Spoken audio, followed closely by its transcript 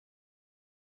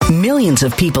Millions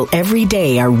of people every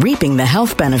day are reaping the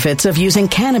health benefits of using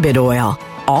cannabis oil,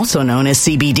 also known as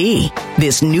CBD.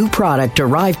 This new product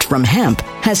derived from hemp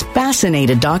has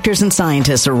fascinated doctors and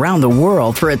scientists around the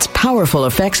world for its powerful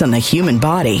effects on the human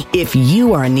body. If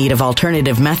you are in need of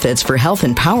alternative methods for health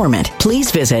empowerment, please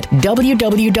visit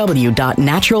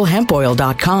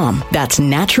www.naturalhempoil.com. That's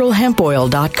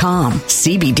naturalhempoil.com.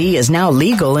 CBD is now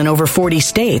legal in over 40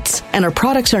 states, and our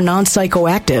products are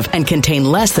non-psychoactive and contain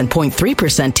less than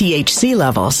 0.3% THC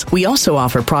levels. We also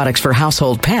offer products for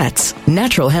household pets.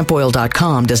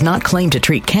 Naturalhempoil.com does not claim to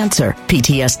treat cancer,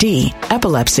 PTSD,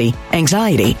 epilepsy,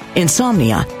 anxiety,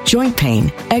 insomnia, joint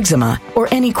pain, eczema, or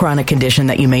any chronic condition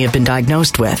that you may have been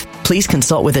diagnosed with. Please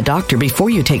consult with a doctor before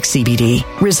you take CBD.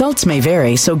 Results may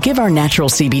vary, so give our natural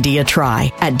CBD a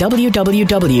try at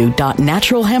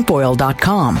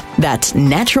www.naturalhempoil.com. That's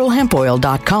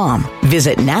naturalhempoil.com.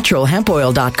 Visit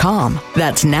naturalhempoil.com.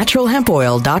 That's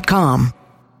naturalhempoil.com.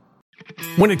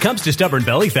 When it comes to stubborn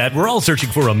belly fat, we're all searching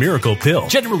for a miracle pill.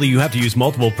 Generally, you have to use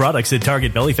multiple products that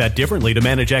target belly fat differently to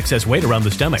manage excess weight around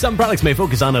the stomach. Some products may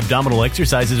focus on abdominal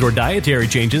exercises or dietary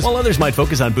changes, while others might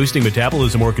focus on boosting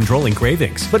metabolism or controlling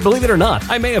cravings. But believe it or not,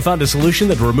 I may have found a solution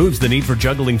that removes the need for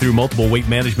juggling through multiple weight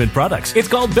management products. It's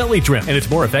called Belly Trim, and it's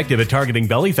more effective at targeting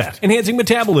belly fat, enhancing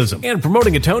metabolism, and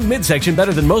promoting a toned midsection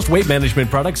better than most weight management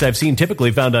products I've seen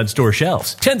typically found on store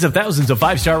shelves. Tens of thousands of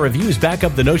 5-star reviews back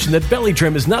up the notion that Belly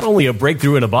Trim is not only a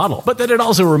breakthrough in a bottle, but that it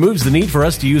also removes the need for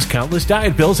us to use countless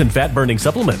diet pills and fat-burning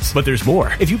supplements. But there's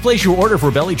more. If you place your order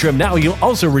for Belly Trim now, you'll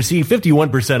also receive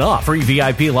 51% off, free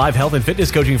VIP live health and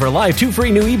fitness coaching for life, 2 free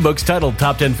new ebooks titled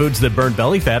Top 10 Foods That Burn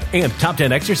Belly Fat and Top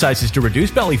 10 Exercises to Reduce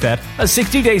Belly Fat, a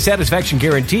 60-day satisfaction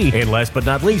guarantee, and last but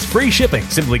not least, free shipping.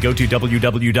 Simply go to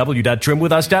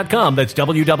www.trimwithus.com. That's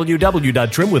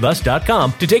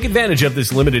www.trimwithus.com to take advantage of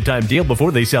this limited time deal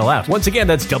before they sell out. Once again,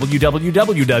 that's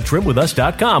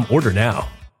www.trimwithus.com. Order now.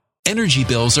 Energy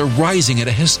bills are rising at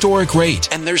a historic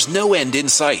rate, and there's no end in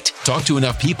sight. Talk to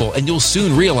enough people, and you'll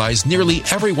soon realize nearly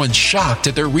everyone's shocked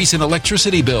at their recent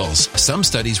electricity bills. Some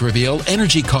studies reveal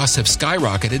energy costs have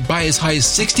skyrocketed by as high as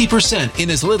 60%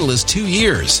 in as little as 2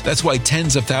 years. That's why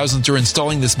tens of thousands are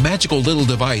installing this magical little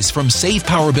device from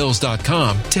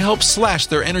SavePowerBills.com to help slash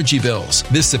their energy bills.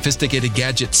 This sophisticated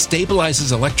gadget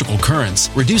stabilizes electrical currents,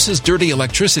 reduces dirty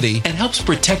electricity, and helps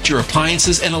protect your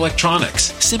appliances and electronics.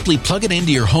 Simply plug it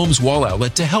into your home's wall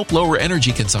outlet to help lower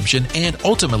energy consumption and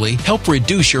ultimately help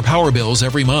reduce your power bills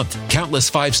every month.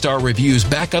 Countless 5-star reviews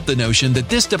back up the notion that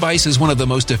this device is one of the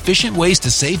most efficient ways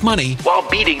to save money while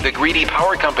beating the greedy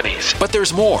power companies. But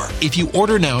there's more. If you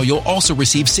order now, you'll also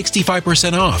receive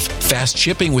 65% off, fast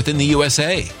shipping within the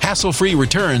USA, hassle-free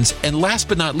returns, and last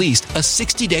but not least, a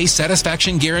 60-day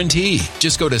satisfaction guarantee.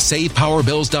 Just go to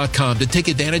SavePowerBills.com to take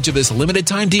advantage of this limited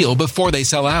time deal before they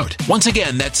sell out. Once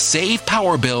again, that's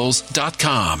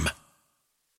SavePowerBills.com.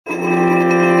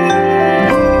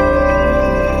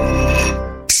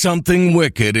 Something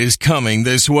wicked is coming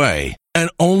this way,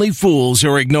 and only fools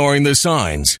are ignoring the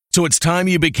signs. So it's time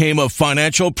you became a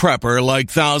financial prepper like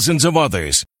thousands of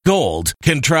others. Gold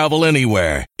can travel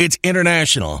anywhere. It's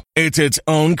international. It's its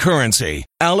own currency.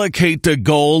 Allocate to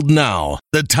gold now,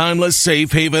 the timeless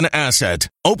safe haven asset.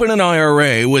 Open an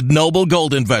IRA with Noble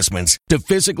Gold Investments to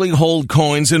physically hold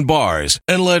coins and bars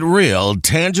and let real,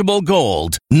 tangible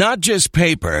gold, not just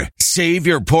paper, save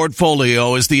your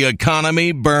portfolio as the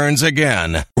economy burns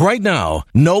again. Right now,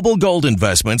 Noble Gold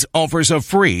Investments offers a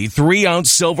free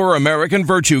 3-ounce silver American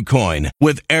Virtue coin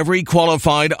with every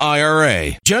qualified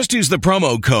IRA. Just use the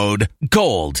promo code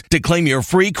GOLD to claim your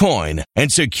free coin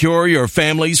and secure your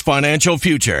family's financial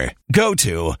future. Go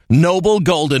to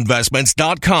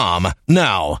noblegoldinvestments.com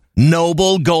now.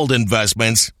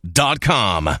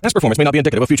 noblegoldinvestments.com. Past performance may not be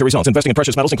indicative of future results. Investing in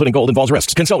precious metals, including gold, involves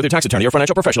risks. Consult with your tax attorney or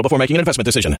financial professional before making an investment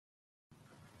decision.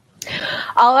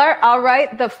 All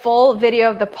right. The full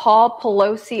video of the Paul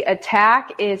Pelosi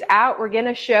attack is out. We're going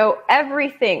to show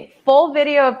everything. Full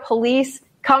video of police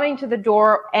coming to the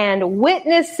door and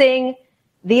witnessing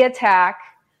the attack.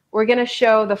 We're going to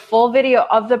show the full video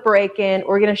of the break-in.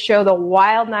 We're going to show the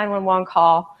wild 911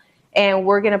 call, and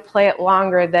we're going to play it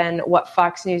longer than what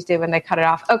Fox News did when they cut it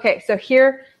off. Okay, so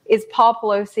here is Paul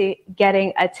Pelosi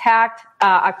getting attacked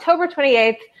October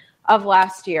 28th of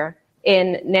last year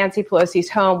in Nancy Pelosi's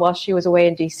home while she was away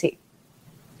in D.C.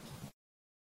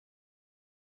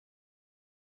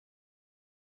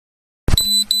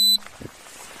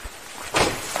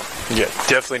 Yeah,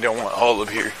 definitely don't want all of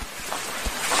here.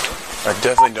 I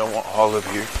definitely don't want all of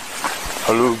here.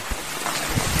 Hello.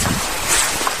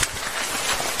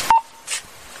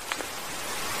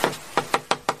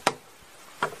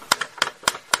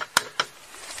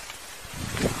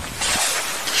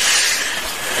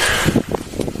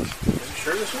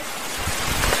 this one?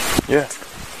 Yeah.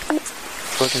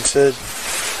 Fucking said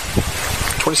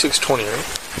 2620, right?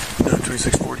 no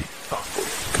 2640. Oh,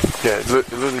 40. Yeah, it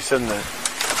literally said in there.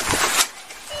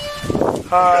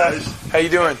 Hi. How you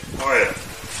doing? Oh, yeah.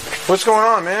 What's going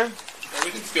on, man?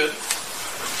 Everything's good.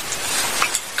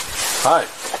 Hi.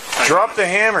 Drop the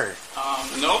hammer.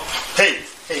 Nope. Hey.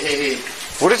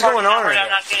 What is going on right I'm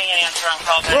now? not getting an answer on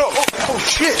call. Bro, oh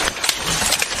shit.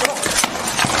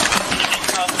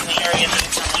 Calls in the area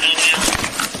that someone in here.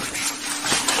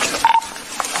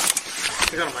 I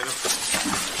got him, Michael.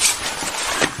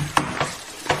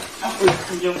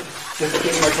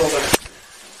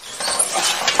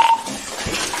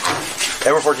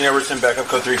 Edward 14, Edward 10, back up,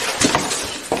 code 3. Code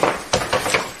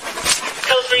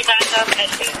 3 back up at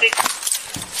 26.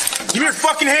 Give me your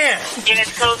fucking hand!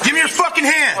 Units code 3. Give me your fucking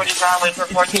hand! 40 Broadway for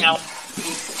 14 hours.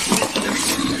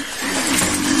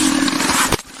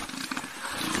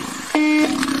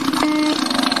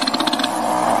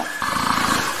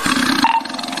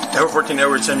 Edward 14,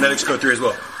 Edward 10, medics code 3 as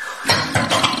well.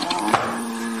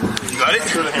 You got it?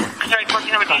 Sorry,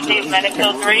 14 over Tuesday, medic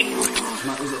code 3.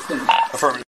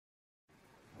 Affirmative.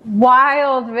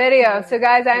 Wild video. So,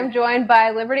 guys, I'm joined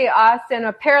by Liberty Austin,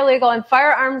 a paralegal and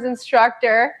firearms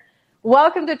instructor.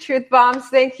 Welcome to Truth Bombs.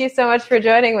 Thank you so much for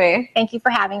joining me. Thank you for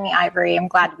having me, Ivory. I'm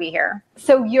glad to be here.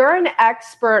 So, you're an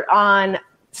expert on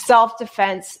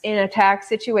self-defense in attack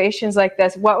situations like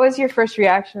this. What was your first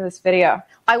reaction to this video?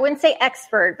 I wouldn't say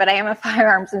expert, but I am a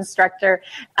firearms instructor.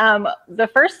 The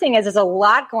first thing is there's a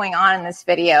lot going on in this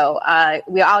video.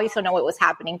 We also know what was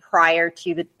happening prior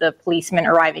to the policeman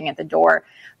arriving at the door.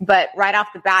 But right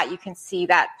off the bat, you can see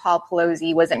that Paul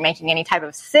Pelosi wasn't making any type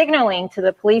of signaling to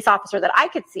the police officer that I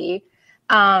could see.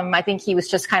 I think he was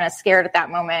just kind of scared at that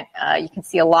moment. You can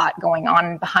see a lot going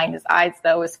on behind his eyes,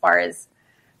 though, as far as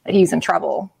that he's in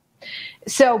trouble.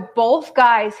 So both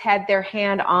guys had their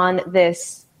hand on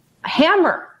this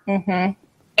hammer. Mm-hmm.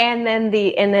 And then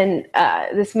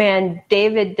this man,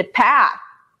 David DePath,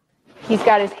 he's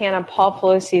got his hand on Paul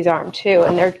Pelosi's arm too.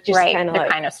 And they're just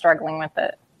kind of struggling with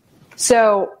it.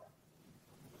 So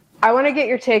I want to get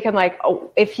your take on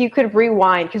if you could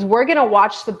rewind, because we're going to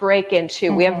watch the break-in too.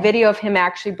 Mm-hmm. We have video of him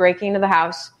actually breaking into the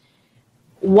house.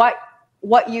 What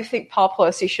you think Paul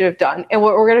Pelosi should have done. And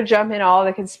we're going to jump into all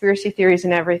the conspiracy theories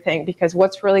and everything, because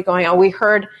what's really going on. We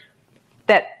heard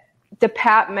that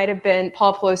DePath might have been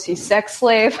Paul Pelosi's sex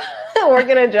slave. We're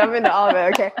going to jump into all of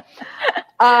it, okay?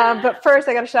 But first,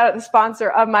 I got to shout out the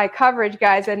sponsor of my coverage,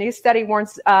 guys. A new study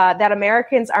warns that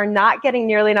Americans are not getting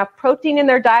nearly enough protein in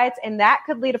their diets, and that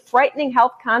could lead to frightening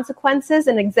health consequences.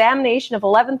 An examination of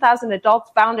 11,000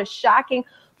 adults found a shocking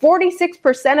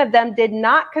 46% of them did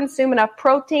not consume enough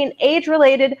protein.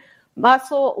 Age-related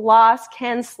muscle loss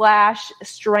can slash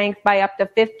strength by up to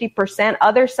 50%.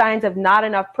 Other signs of not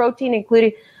enough protein,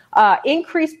 including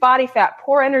increased body fat,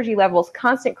 poor energy levels,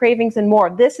 constant cravings, and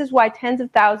more. This is why tens of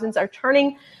thousands are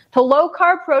turning to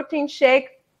low-carb protein shake.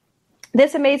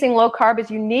 This amazing low-carb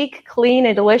is unique, clean,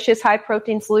 and delicious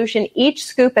high-protein solution. Each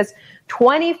scoop has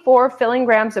 24 filling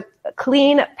grams of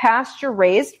clean,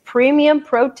 pasture-raised, premium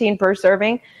protein per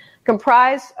serving,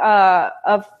 comprised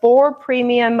of 4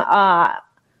 premium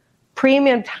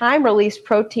time-released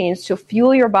proteins to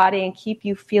fuel your body and keep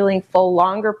you feeling full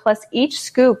longer. Plus, each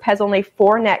scoop has only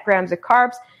 4 net grams of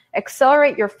carbs.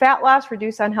 Accelerate your fat loss,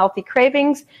 reduce unhealthy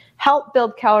cravings, help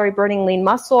build calorie-burning lean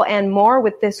muscle, and more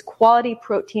with this quality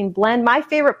protein blend. My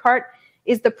favorite part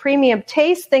is the premium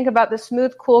taste. Think about the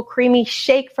smooth, cool, creamy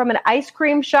shake from an ice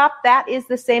cream shop. That is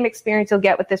the same experience you'll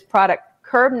get with this product.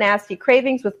 Curb nasty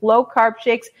cravings with low-carb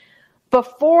shakes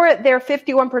before their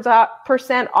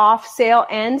 51% off sale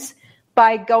ends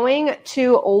by going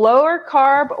to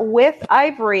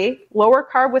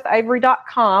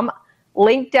lowercarbwithivory.com,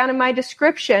 link down in my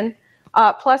description.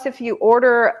 Plus, if you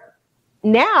order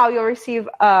now, you'll receive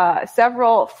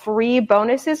several free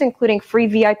bonuses, including free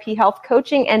VIP health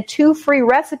coaching and 2 free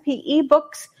recipe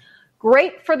ebooks.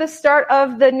 Great for the start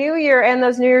of the new year and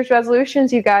those New Year's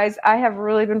resolutions, you guys. I have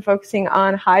really been focusing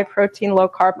on high protein, low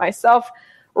carb myself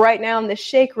right now, and this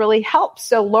shake really helps.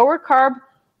 So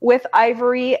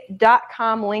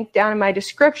lowercarbwithivory.com, link down in my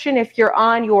description. If you're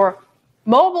on your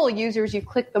mobile users, you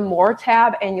click the More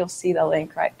tab and you'll see the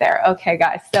link right there. Okay,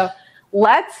 guys, so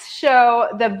let's show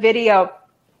the video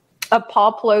of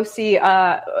Paul Pelosi's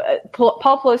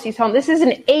home. This is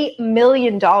an $8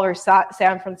 million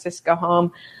San Francisco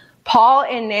home. Paul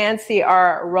and Nancy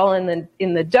are rolling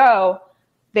in the dough.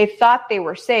 They thought they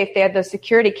were safe. They had those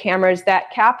security cameras that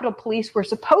Capitol Police were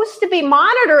supposed to be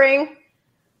monitoring.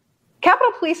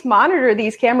 Capitol Police monitor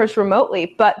these cameras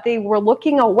remotely, but they were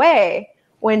looking away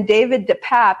when David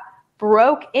DePath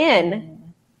broke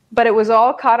in but it was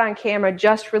all caught on camera,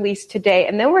 just released today.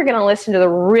 And then we're going to listen to the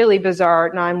really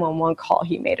bizarre 911 call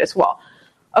he made as well.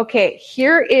 Okay,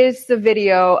 here is the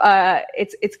video.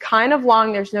 It's kind of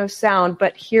long. There's no sound,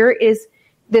 but here is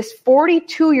this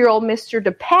 42-year-old Mr.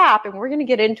 DePape, and we're going to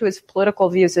get into his political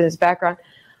views and his background.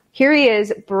 Here he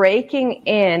is breaking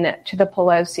in to the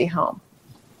Pelosi home.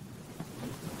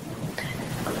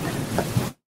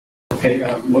 Hey,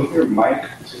 move your mic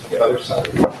to the other side.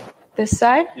 This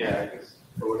side? Yeah, because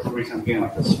for whatever reason I'm getting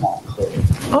like a small clip.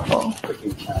 Uh-oh.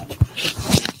 Clicking sound.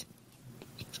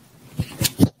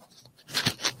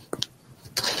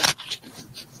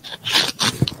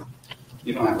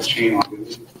 You don't have a chain on, do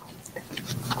you?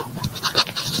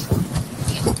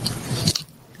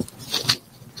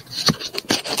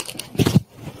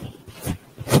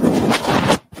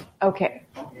 Okay.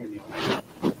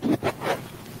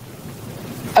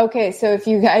 Okay, so if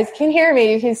you guys can hear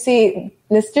me, you can see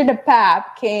Mr.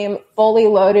 DePape came fully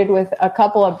loaded with a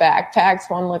couple of backpacks.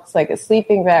 One looks like a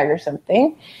sleeping bag or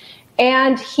something.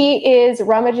 And he is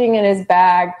rummaging in his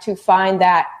bag to find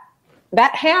that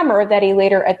hammer that he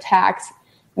later attacks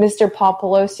Mr. Paul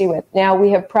Pelosi with. Now,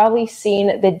 we have probably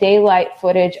seen the daylight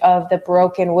footage of the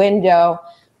broken window,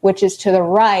 which is to the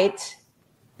right.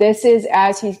 This is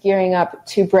as he's gearing up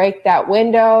to break that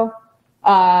window.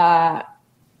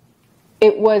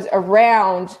 It was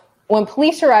around, when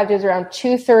police arrived, it was around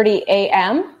 2:30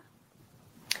 a.m.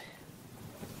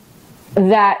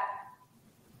 that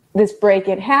this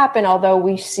break-in happened, although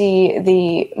we see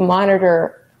the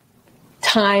monitor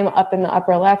time up in the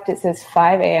upper left, it says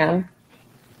 5 a.m.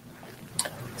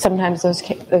 Sometimes those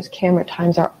camera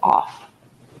times are off.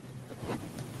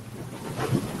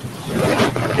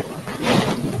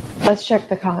 Let's check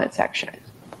the comment section.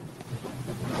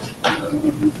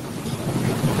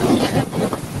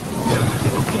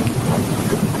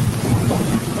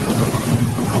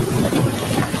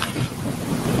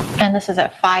 And this is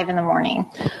at 5 in the morning.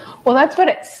 Well, that's what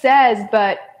it says,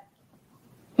 but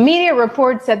media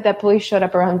reports said that police showed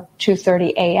up around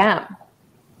 2:30 a.m.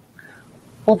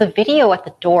 Well, the video at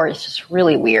the door is just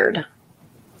really weird.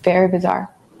 Very bizarre.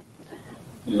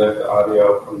 You left the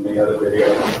audio from the other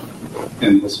video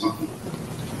in this one.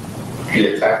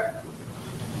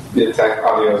 The attack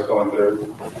audio is going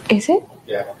through. Is it?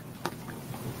 Yeah.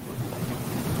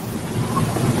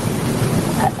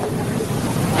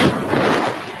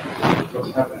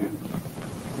 What's happening?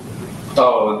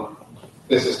 Oh,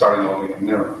 this is starting all again.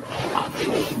 Never mind.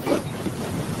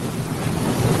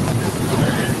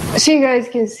 So you guys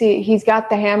can see he's got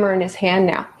the hammer in his hand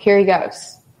now. Here he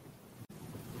goes.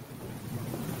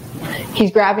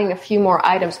 He's grabbing a few more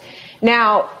items.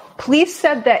 Now, police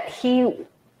said that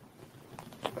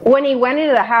when he went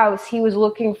into the house, he was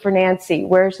looking for Nancy.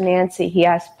 Where's Nancy? He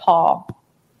asked Paul,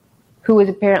 who was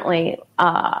apparently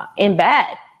in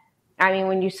bed. I mean,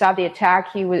 when you saw the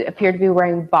attack, he appeared to be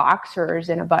wearing boxers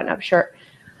and a button-up shirt.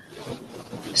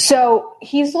 So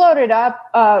he's loaded up.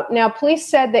 Now, police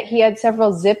said that he had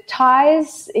several zip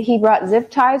ties. He brought zip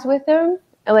ties with him,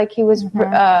 like he was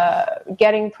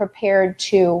getting prepared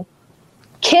to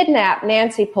kidnap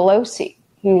Nancy Pelosi.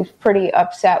 He was pretty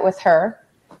upset with her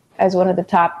as one of the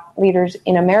top leaders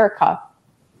in America.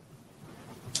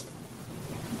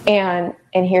 And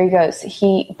here he goes.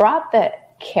 He brought the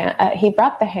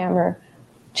hammer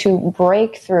to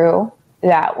break through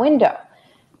that window.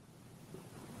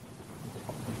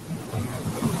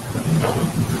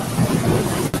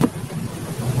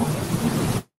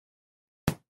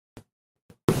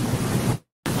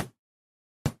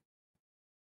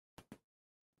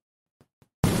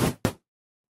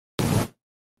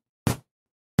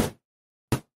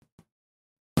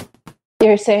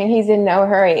 You're saying he's in no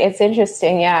hurry. It's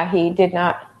interesting. Yeah, he did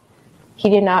not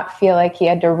feel like he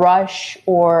had to rush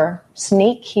or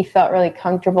sneak. He felt really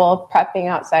comfortable prepping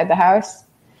outside the house.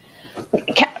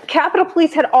 Capitol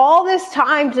Police had all this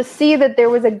time to see that there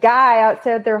was a guy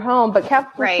outside their home, but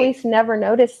Capitol Police never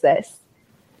noticed this.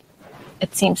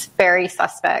 It seems very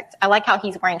suspect. I like how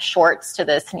he's wearing shorts to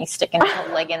this and he's sticking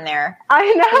his leg in there.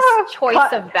 I know. His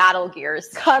choice of battle gears.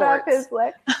 Cut off his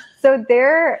leg. So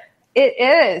there it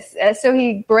is. So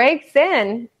he breaks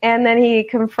in and then he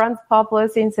confronts Paul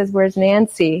Pelosi and says, "Where's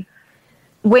Nancy?"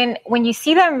 When you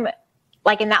see them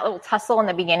like in that little tussle in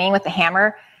the beginning with the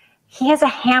hammer, he has a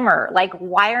hammer. Like,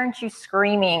 why aren't you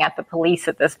screaming at the police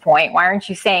at this point? Why aren't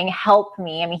you saying, "Help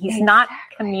me"? I mean, he's not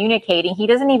communicating. He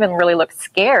doesn't even really look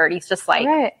scared. He's just like,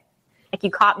 like,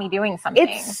 you caught me doing something.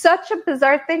 It's such a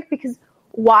bizarre thing because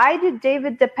why did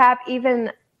David DePape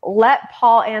even let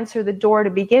Paul answer the door to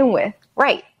begin with?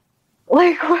 Right.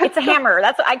 Like, it's a hammer.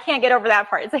 I can't get over that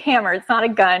part. It's a hammer. It's not a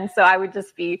gun. So I would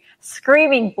just be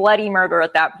screaming bloody murder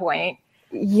at that point.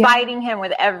 fighting him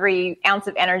with every ounce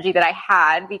of energy that I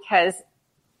had because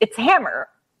it's a hammer.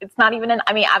 It's not even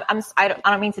I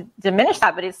don't mean to diminish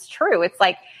that, but it's true. It's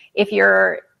like if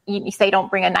you say don't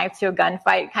bring a knife to a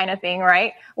gunfight kind of thing,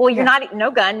 right? Well, you're not,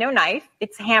 no gun, no knife.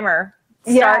 It's a hammer.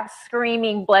 Start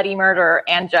screaming bloody murder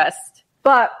and just.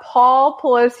 But Paul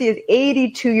Pelosi is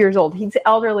 82 years old. He's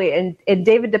elderly, and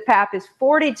David DePape is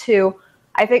 42.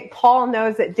 I think Paul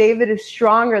knows that David is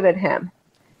stronger than him.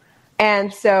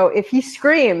 And so if he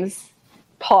screams,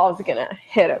 Paul's going to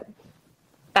hit him.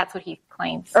 That's what he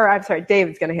claims. Or I'm sorry,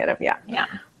 David's going to hit him. Yeah. Yeah.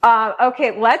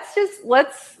 Okay, let's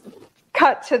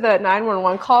cut to the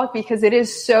 911 call because it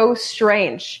is so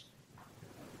strange.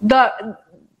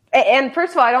 And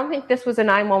first of all, I don't think this was a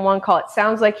 911 call. It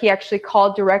sounds like he actually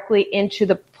called directly into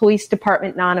the police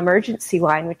department non-emergency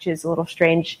line, which is a little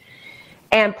strange.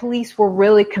 And police were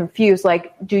really confused.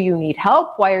 Like, do you need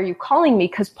help? Why are you calling me?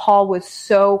 Because Paul was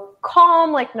so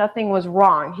calm, like nothing was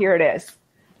wrong. Here it is.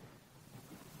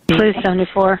 Please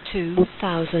 74.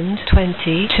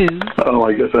 2022. Oh,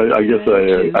 I guess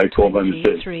I called by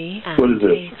mistake. What is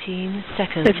this? 18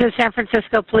 seconds. This is San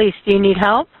Francisco Police. Do you need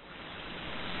help?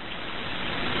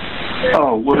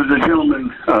 Oh, well, there's a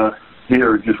gentleman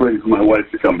here just waiting for my wife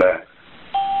to come back.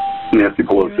 Nancy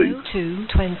Pelosi.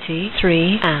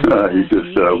 223 and he's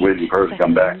just waiting for her to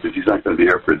come back because she's not going to be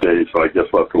here for a day, so I guess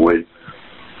we'll have to wait.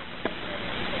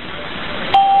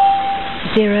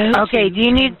 0. Okay, do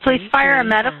you need police, fire, or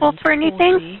medical for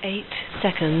anything? 8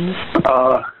 seconds.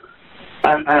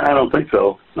 I don't think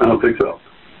so.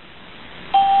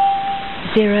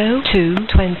 0, 2,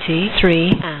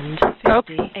 23, and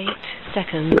 58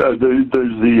 seconds.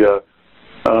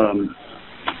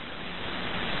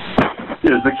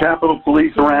 Is the Capitol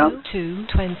Police around?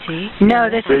 220. No,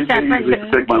 this is San Francisco. They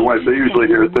protect my wife. They're usually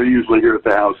here at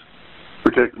the house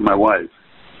protecting my wife.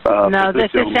 No,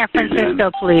 this is San Francisco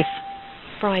Police.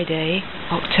 Friday,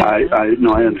 October. I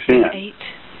understand. 8,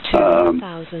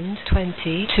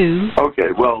 2022.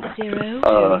 Okay, well. 0,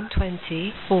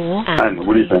 24, and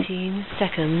what do you think? 18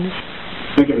 seconds. I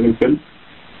think everything's good.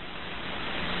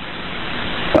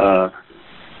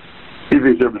 He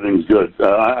thinks everything's good.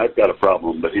 I've got a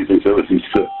problem, but he thinks everything's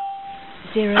good.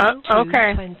 0,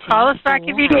 okay. 20, call us back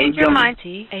if you change your mind.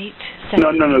 8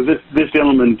 No. This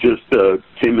gentleman just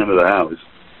came into the house,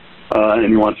 and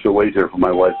he wants to wait here for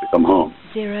my wife to come home.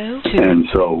 0, 2, and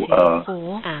so,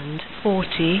 4, and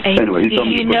 48. Anyway, he told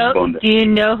me to put the phone down. Do you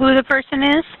know who the person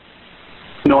is?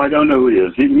 No, I don't know who he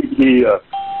is. He has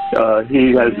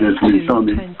this. He's telling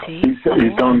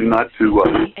me not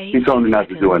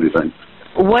to do anything.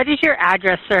 What is your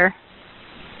address, sir?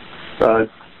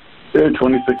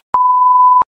 26.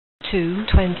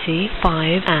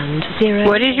 225 and 0.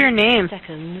 What is your name?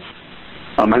 Seconds.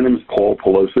 My name is Paul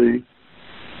Pelosi.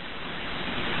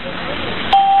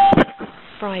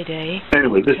 Friday.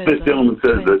 Anyway, this gentleman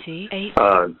says that he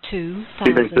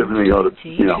thinks everything ought to,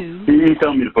 he's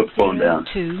telling me to put the phone down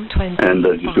and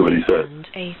just do what he says.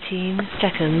 18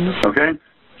 seconds. Okay?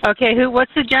 Okay,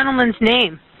 what's the gentleman's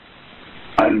name?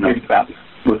 I don't know.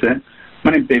 What's that?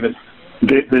 My name's David.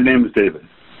 The name is David.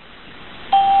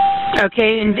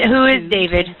 Okay, and who is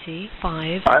David?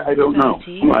 I don't know.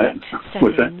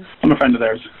 What's that? I'm a friend of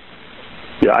theirs.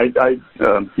 Yeah,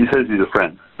 he says he's a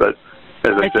friend, but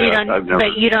as I said, I've never.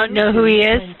 But you don't know who he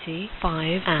is?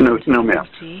 25 and no, ma'am.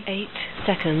 48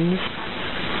 seconds.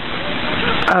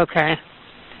 Okay.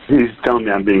 He's telling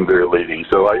me I'm being very leading,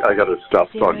 so I got to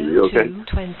stop talking to you, okay?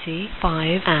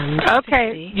 25 and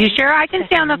okay. You sure I can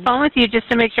stay on the phone with you just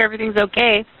to make sure everything's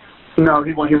okay? No,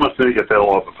 he wants me to get that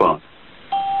off the phone.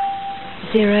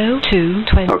 0, 2,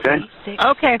 26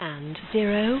 okay. and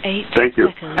 0, 8 Thank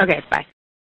you. seconds. Okay, bye.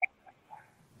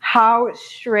 How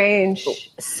strange.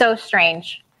 So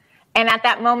strange. And at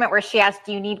that moment where she asks,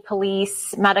 do you need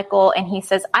police, medical? And he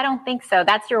says, I don't think so.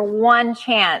 That's your one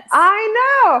chance.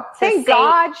 I know. Thank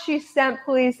God she sent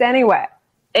police anyway.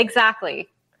 Exactly.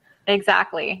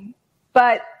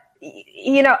 But,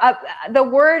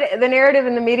 the narrative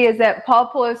in the media is that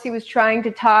Paul Pelosi was trying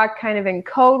to talk kind of in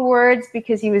code words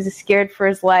because he was scared for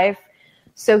his life.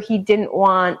 So he didn't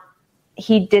want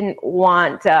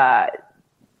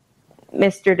Mr.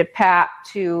 DePape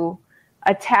to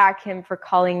attack him for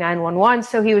calling 911.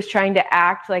 So he was trying to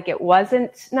act like it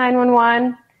wasn't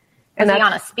 911. Was he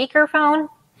on a speakerphone?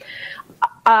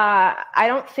 I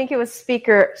don't think it was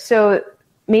speaker. So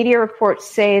media reports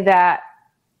say that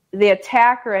the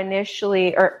attacker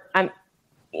initially,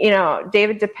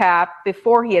 David DePape,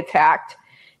 before he attacked,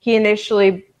 he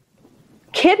initially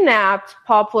kidnapped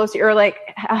Paul Pelosi or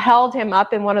held him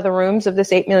up in one of the rooms of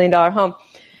this $8 million home.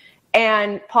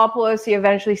 And Paul Pelosi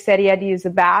eventually said he had to use the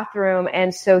bathroom,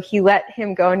 and so he let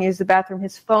him go and use the bathroom.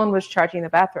 His phone was charging in the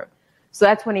bathroom. So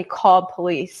that's when he called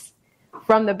police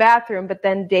from the bathroom, but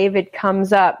then David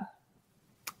comes up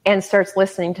and starts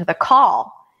listening to the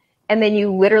call. And then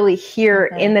you literally hear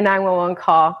in the 911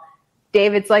 call,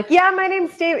 David's like, yeah, my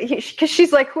name's David. Because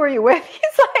she's like, who are you with?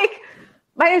 He's like,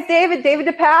 my name's David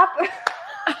DePape.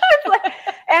 Like,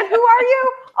 and who are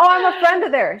you? Oh, I'm a friend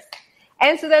of theirs.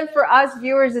 And so then for us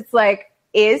viewers, it's like,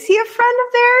 is he a friend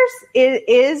of theirs?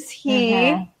 Is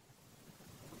he?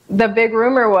 The big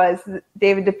rumor was that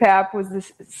David DePape was the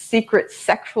secret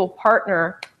sexual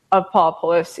partner of Paul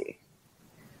Pelosi.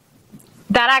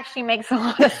 That actually makes a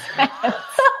lot of sense.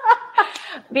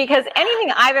 Because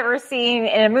anything I've ever seen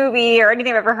in a movie or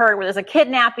anything I've ever heard where there's a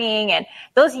kidnapping, and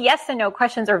those yes and no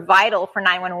questions are vital for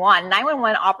 911.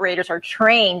 911 operators are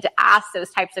trained to ask those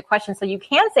types of questions so you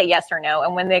can say yes or no.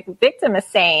 And when the victim is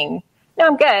saying, no,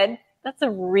 I'm good, that's a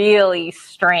really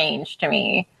strange to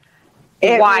me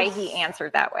why he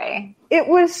answered that way. It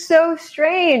was so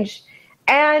strange.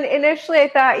 And initially I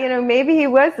thought, maybe he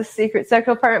was the secret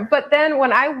sexual partner. But then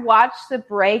when I watched the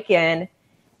break-in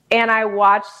and I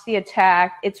watched the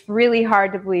attack, it's really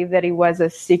hard to believe that he was a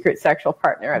secret sexual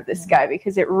partner of this guy,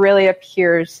 because it really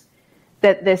appears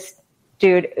that this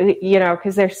dude,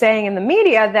 because they're saying in the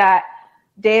media that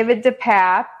David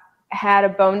DePape had a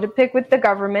bone to pick with the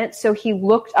government, so he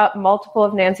looked up multiple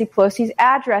of Nancy Pelosi's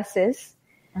addresses.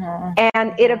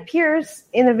 And it appears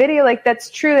in the video like that's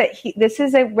true, that this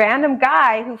is a random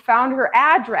guy who found her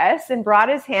address and brought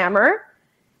his hammer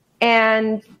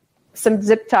and some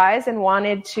zip ties and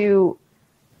wanted to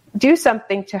do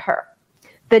something to her.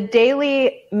 The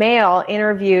Daily Mail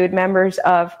interviewed members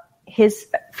of his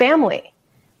family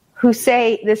who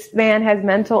say this man has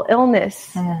mental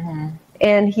illness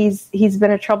and he's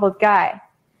been a troubled guy.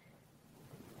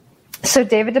 So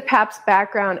David DePape's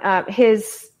background,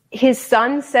 his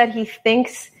son said he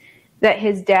thinks that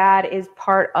his dad is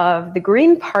part of the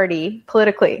Green Party,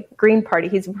 politically, Green Party.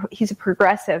 He's a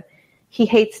progressive. He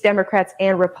hates Democrats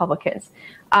and Republicans.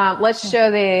 Let's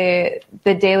show the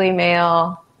Daily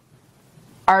Mail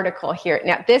article here.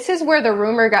 Now, this is where the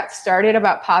rumor got started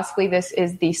about possibly this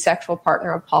is the sexual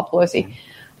partner of Paul Pelosi.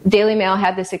 Daily Mail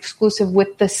had this exclusive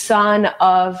with the son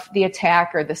of the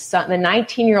attacker, the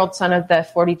 19-year-old son of the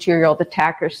 42-year-old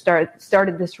attacker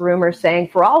started this rumor saying,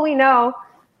 for all we know,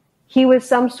 he was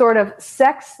some sort of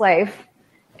sex slave.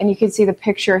 And you can see the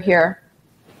picture here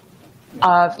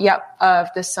of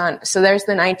the son. So there's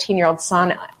the 19-year-old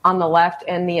son on the left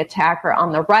and the attacker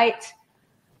on the right,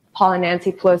 Paul and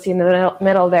Nancy Pelosi in the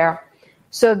middle there.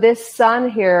 So this son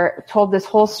here told this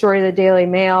whole story to the Daily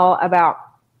Mail about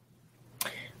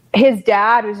his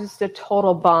dad was just a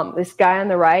total bum. This guy on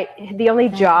the right, the only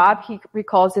job he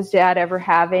recalls his dad ever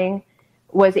having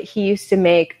was that he used to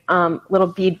make little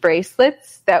bead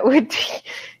bracelets that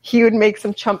he would make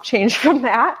some chump change from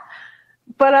that.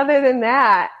 But other than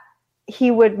that,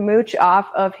 he would mooch off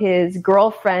of his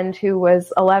girlfriend who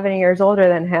was 11 years older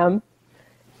than him.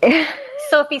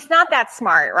 So if he's not that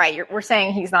smart, right, we're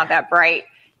saying he's not that bright,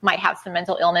 might have some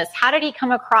mental illness. How did he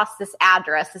come across this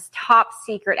address, this top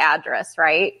secret address,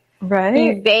 right? Right. He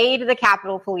evaded the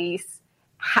Capitol Police,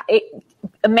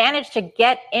 managed to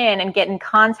get in and get in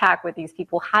contact with these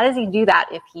people. How does he do that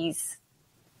if he's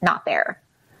not there?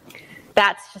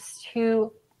 That's just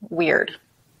too weird.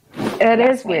 It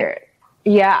is weird.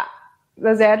 Yeah.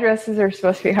 Those addresses are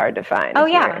supposed to be hard to find. Oh,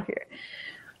 yeah.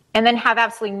 And then have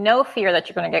absolutely no fear that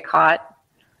you're going to get caught,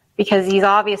 because he's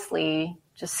obviously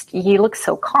he looks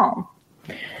so calm.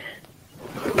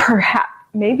 Perhaps,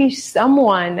 maybe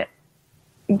someone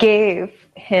gave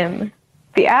him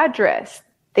the address.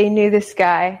 They knew this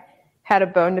guy had a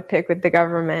bone to pick with the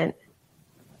government,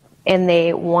 and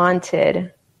they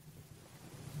wanted,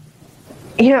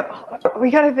 we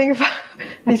got to think about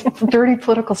these dirty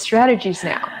political strategies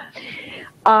now.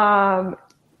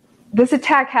 This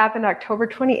attack happened October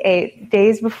 28th,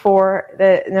 days before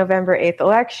the November 8th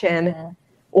election,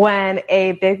 when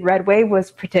a big red wave was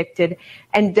predicted,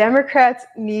 and Democrats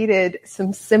needed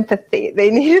some sympathy. They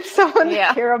needed someone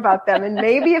to care about them. And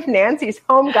maybe if Nancy's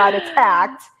home got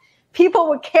attacked, people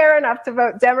would care enough to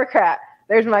vote Democrat.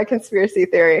 There's my conspiracy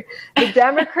theory. The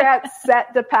Democrats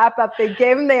set DePape up. They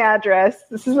gave him the address.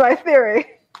 This is my theory.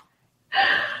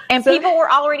 And people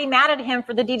were already mad at him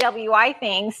for the DWI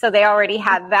thing, so they already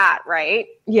had that, right?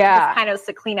 Yeah. Just kind of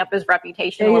to clean up his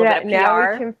reputation, a little bit of PR.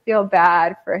 Now we can feel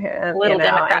bad for him. A little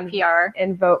Democrat PR.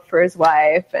 And vote for his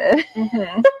wife. Well,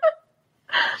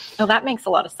 that makes a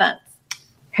lot of sense.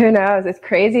 Who knows? It's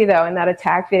crazy, though. In that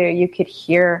attack video, you could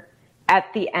hear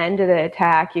at the end of the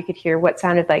attack, you could hear what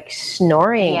sounded like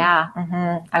snoring. Yeah.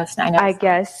 Mm-hmm.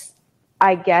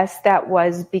 I guess that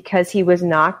was because he was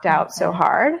knocked out so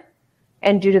hard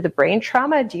and due to the brain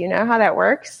trauma. Do you know how that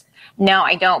works? No,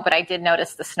 I don't, but I did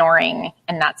notice the snoring,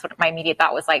 and that's what my immediate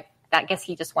thought was like. I guess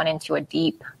he just went into a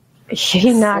deep knocked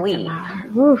sleep. him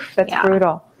out. Oof, that's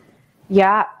brutal.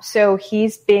 Yeah, so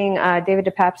he's David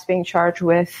DePape's being charged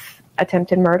with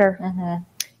attempted murder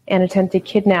and attempted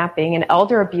kidnapping and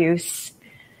elder abuse.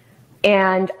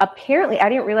 And apparently, I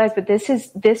didn't realize, but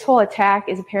this whole attack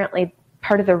is apparently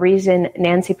part of the reason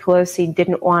Nancy Pelosi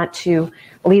didn't want to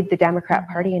lead the Democrat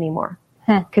Party anymore.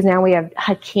 Because now we have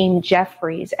Hakeem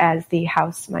Jeffries as the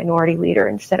House Minority Leader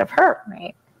instead of her.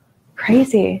 Right.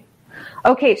 Crazy.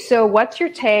 Okay, so what's your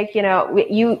take? You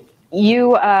know,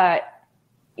 you're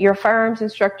a firearms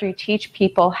instructor. You teach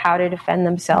people how to defend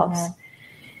themselves.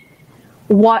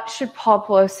 What should Paul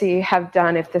Pelosi have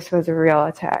done if this was a real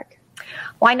attack?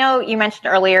 Well, I know you mentioned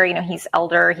earlier, he's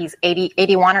elder. He's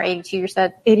 81 or 82, you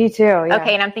said? 82, yeah.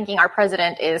 Okay, and I'm thinking our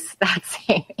president is that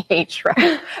same age,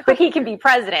 right? But he can be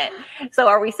president. So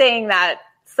are we saying that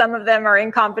some of them are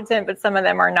incompetent, but some of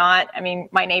them are not? I mean,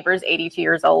 my neighbor's 82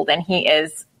 years old, and he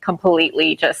is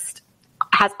completely just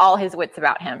has all his wits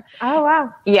about him. Oh,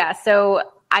 wow. Yeah,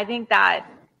 so I think that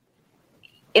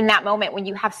in that moment, when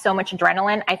you have so much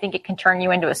adrenaline, I think it can turn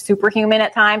you into a superhuman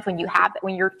at times when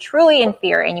you're truly in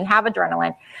fear and you have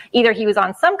adrenaline. Either he was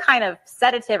on some kind of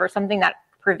sedative or something that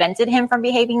prevented him from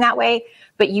behaving that way,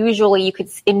 but usually you could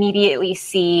immediately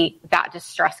see that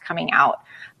distress coming out.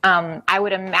 I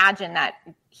would imagine that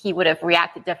he would have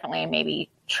reacted differently and maybe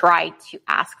tried to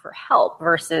ask for help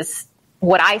versus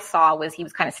what I saw was he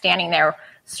was kind of standing there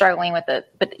struggling with it,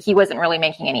 but he wasn't really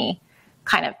making any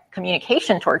kind of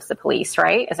communication towards the police,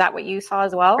 right? Is that what you saw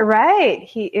as well? Right.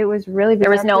 It was really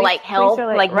bizarre. There was no like help,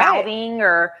 like mouthing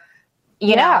or,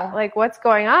 you know. Like what's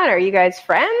going on? Are you guys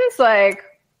friends? Like,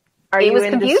 are you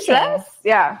in distress?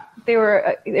 Yeah. They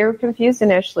were confused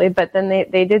initially, but then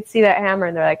they did see that hammer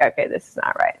and they're like, okay, this is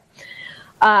not right.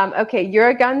 Okay. You're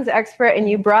a guns expert and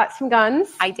you brought some guns.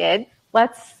 I did.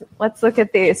 Let's look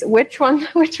at these. Which one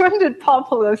did Paul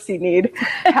Pelosi need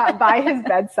by his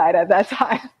bedside at that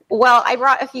time? Well, I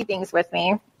brought a few things with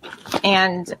me,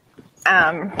 and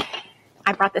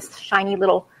I brought this shiny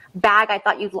little bag I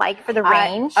thought you'd like for the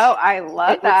range. I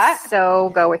love that.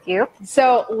 So go with you.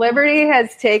 So Liberty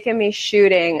has taken me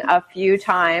shooting a few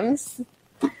times.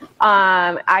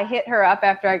 I hit her up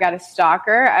after I got a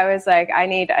stalker. I was like, I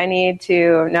need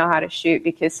to know how to shoot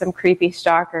because some creepy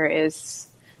stalker is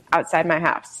outside my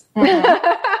house.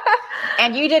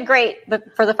 And you did great.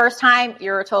 But for the first time,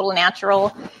 you're a total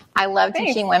natural. I love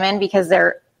teaching women because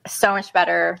they're so much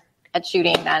better at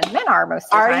shooting than men are most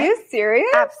of the time. Are you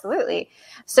serious? Absolutely.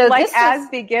 So like as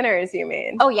beginners, you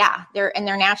mean? Oh yeah, they're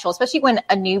natural, especially when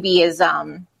a newbie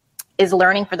is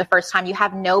learning for the first time. You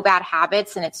have no bad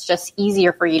habits, and it's just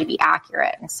easier for you to be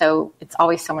accurate. And so it's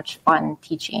always so much fun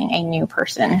teaching a new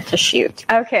person to shoot.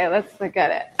 Okay, let's look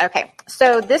at it. Okay,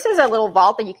 so this is a little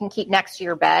vault that you can keep next to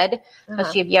your bed,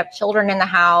 especially if you have children in the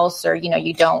house or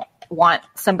you don't want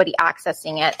somebody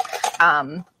accessing it.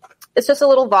 It's just a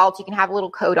little vault. You can have a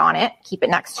little code on it, keep it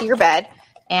next to your bed,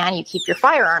 and you keep your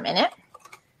firearm in it.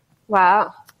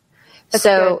 Wow. That's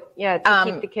so good. Yeah,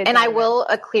 to keep the kids. And I will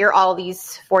clear all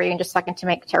these for you in just a second to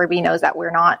make sure everybody knows that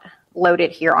we're not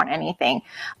loaded here on anything.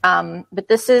 But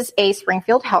this is a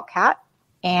Springfield Hellcat,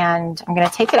 and I'm going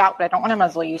to take it out, but I don't want to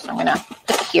muzzle you, so I'm going to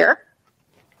put it here.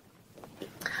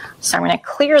 So I'm going to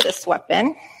clear this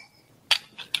weapon.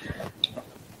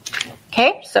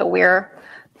 Okay, so we're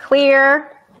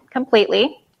clear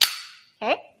completely.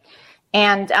 Okay.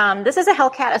 And this is a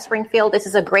Hellcat, a Springfield. This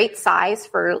is a great size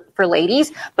for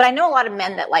ladies, but I know a lot of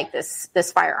men that like this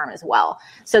firearm as well.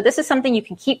 So this is something you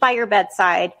can keep by your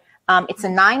bedside. It's a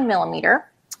 9mm,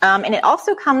 and it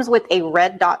also comes with a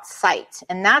red dot sight,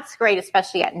 and that's great,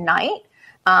 especially at night.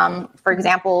 For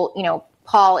example,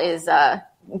 Paul is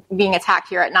being attacked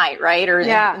here at night, right, or in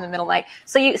the middle of the night.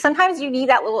 So sometimes you need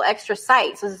that little extra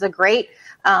sight. So this is a great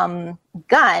gun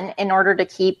in order to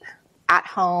keep at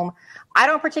home. I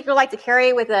don't particularly like to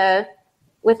carry with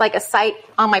like a sight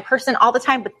on my person all the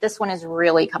time, but this one is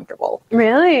really comfortable.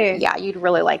 Really? Yeah, you'd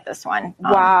really like this one.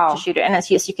 Wow. To shoot it. And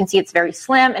as you can see, it's very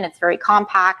slim and it's very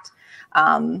compact,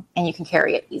 and you can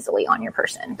carry it easily on your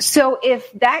person. So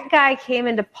if that guy came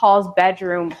into Paul's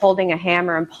bedroom holding a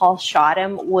hammer and Paul shot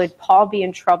him, would Paul be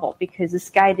in trouble because this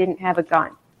guy didn't have a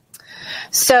gun?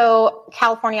 So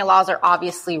California laws are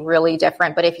obviously really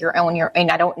different, but if you're on your,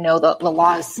 and I don't know the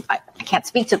laws, I can't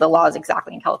speak to the laws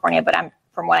exactly in California, but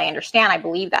from what I understand, I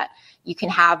believe that you can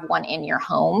have one in your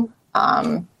home.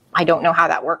 I don't know how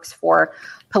that works for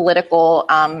political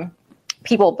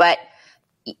people, but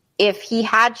if he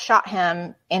had shot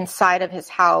him inside of his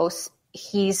house,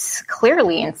 he's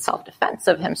clearly in self-defense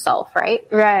of himself, right?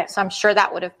 Right. So I'm sure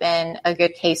that would have been a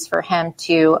good case for him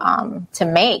to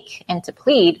make and to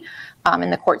plead in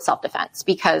the court self-defense,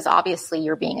 because obviously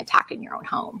you're being attacked in your own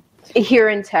home. Here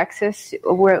in Texas,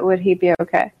 where would he be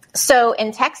okay? So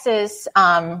in Texas,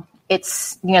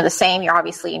 it's, the same. You're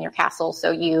obviously in your castle.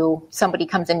 So somebody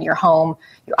comes into your home,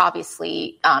 you're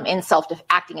obviously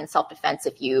acting in self-defense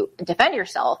if you defend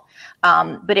yourself.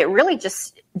 But it really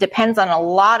just depends on a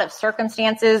lot of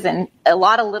circumstances and a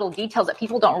lot of little details that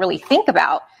people don't really think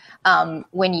about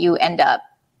when you end up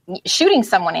shooting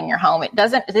someone in your home. It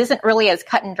isn't really as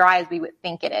cut and dry as we would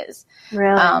think it is.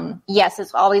 Really? Yes,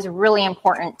 it's always really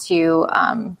important to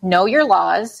know your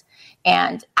laws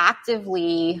and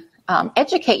actively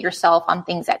educate yourself on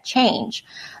things that change.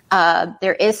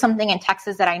 There is something in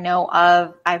Texas that I know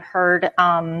of, I've heard,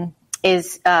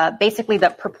 is basically the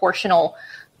proportional,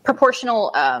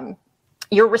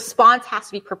 your response has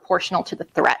to be proportional to the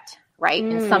threat, right?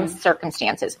 In some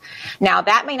circumstances. Now,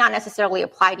 that may not necessarily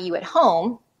apply to you at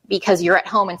home because you're at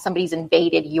home and somebody's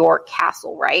invaded your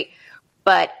castle, right?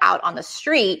 But out on the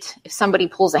street, if somebody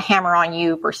pulls a hammer on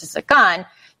you versus a gun,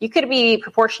 you could be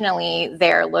proportionally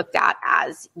there looked at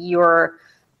as you're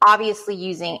obviously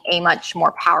using a much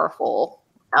more powerful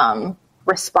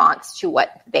response to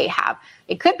what they have.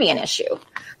 It could be an issue.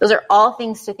 Those are all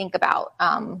things to think about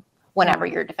whenever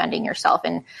you're defending yourself.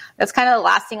 And that's kind of the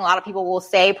last thing a lot of people will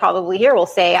say, probably here will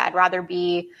say, I'd rather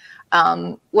be,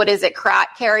 I'd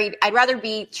rather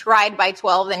be tried by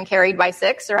 12 than carried by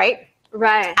 6, right?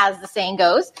 Right. As the saying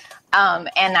goes. And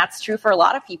that's true for a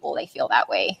lot of people. They feel that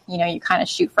way. You kind of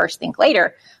shoot first, think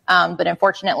later. But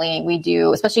unfortunately, we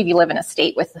do, especially if you live in a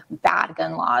state with bad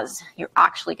gun laws, you're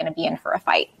actually going to be in for a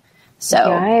fight. So,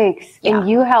 yikes. Yeah. And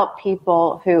you help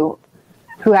people who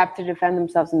have to defend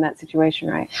themselves in that situation,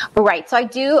 right? Right. So I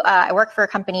do, I work for a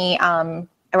company,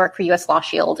 I work for U.S. Law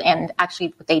Shield, and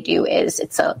actually what they do is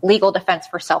it's a legal defense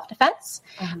for self-defense.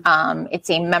 Mm-hmm. It's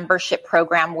a membership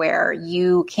program where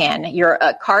you're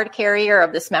a card carrier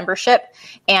of this membership,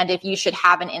 and if you should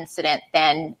have an incident,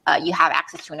 then you have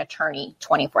access to an attorney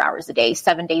 24 hours a day,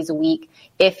 7 days a week,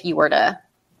 if you were to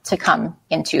come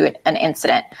into an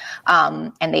incident,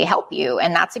 and they help you.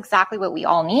 And that's exactly what we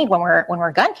all need when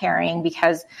we're gun carrying,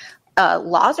 because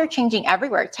laws are changing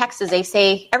everywhere. Texas, they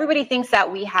say everybody thinks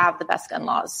that we have the best gun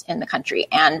laws in the country,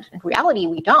 and in reality,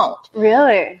 we don't.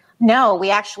 Really? No,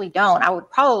 we actually don't. I would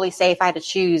probably say, if I had to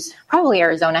choose, probably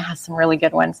Arizona has some really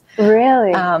good ones.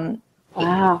 Really?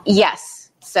 Wow. Yes.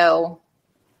 So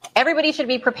everybody should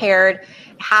be prepared,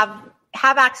 have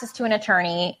access to an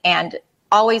attorney, and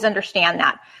always understand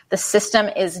that the system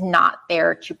is not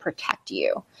there to protect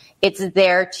you. It's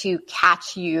there to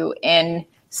catch you in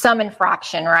some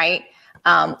infraction, right?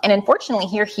 And unfortunately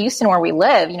here, Houston, where we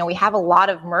live, we have a lot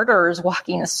of murderers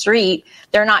walking the street.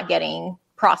 They're not getting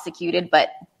prosecuted, but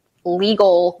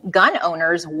legal gun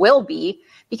owners will be,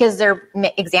 because their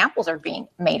examples are being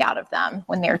made out of them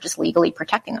when they're just legally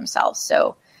protecting themselves.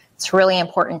 So it's really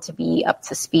important to be up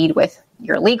to speed with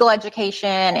your legal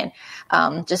education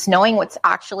and just knowing what's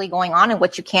actually going on and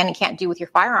what you can and can't do with your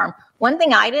firearm. One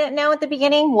thing I didn't know at the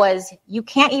beginning was you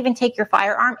can't even take your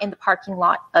firearm in the parking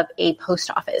lot of a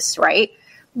post office, right?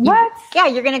 What?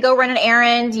 You're going to go run an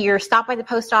errand. You're stopped by the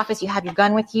post office. You have your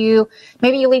gun with you.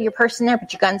 Maybe you leave your purse in there,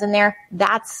 but your gun's in there.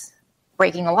 That's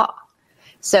breaking the law.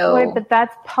 So, wait, but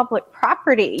that's public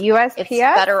property. USPS? It's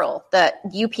federal. The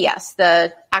UPS,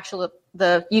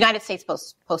 the United States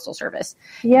Postal Service.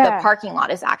 Yeah. The parking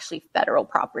lot is actually federal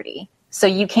property. So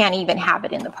you can't even have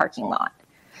it in the parking lot.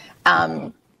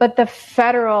 But the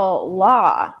federal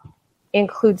law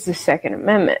includes the Second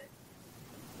Amendment.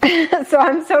 So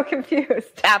I'm so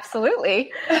confused.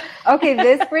 Absolutely. Okay,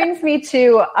 this brings me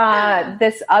to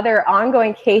this other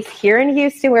ongoing case here in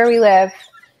Houston where we live.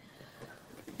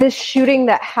 This shooting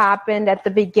that happened at the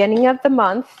beginning of the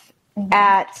month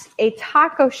at a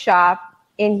taco shop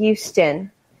in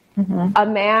Houston. Mm-hmm. A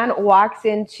man walks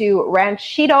into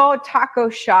Ranchito Taco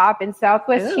Shop in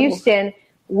Southwest Houston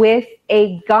with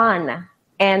a gun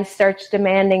and starts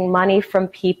demanding money from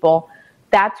people.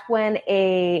 That's when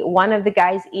one of the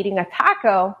guys eating a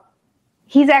taco,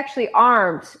 he's actually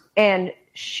armed and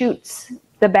shoots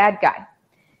the bad guy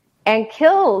and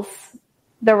kills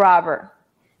the robber.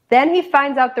 Then he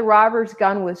finds out the robber's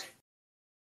gun was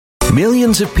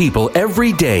Millions of people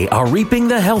every day are reaping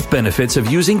the health benefits of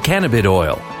using cannabis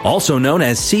oil, also known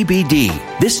as CBD.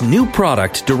 This new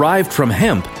product derived from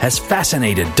hemp has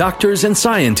fascinated doctors and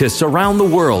scientists around the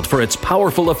world for its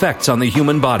powerful effects on the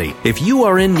human body. If you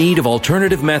are in need of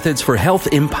alternative methods for health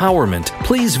empowerment,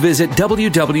 please visit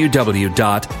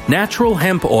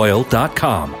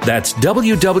www.naturalhempoil.com. That's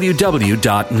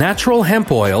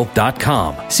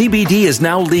www.naturalhempoil.com. CBD is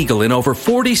now legal in over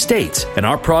 40 states, and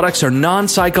our products are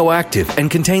non-psychoactive and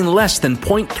contain less than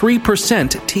 0.3%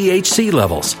 THC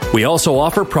levels. We also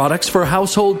offer products for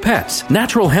household pets.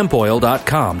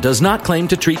 NaturalHempOil.com does not claim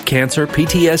to treat cancer,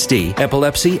 PTSD,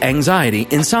 epilepsy, anxiety,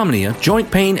 insomnia, joint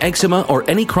pain, eczema, or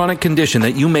any chronic condition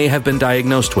that you may have been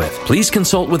diagnosed with. Please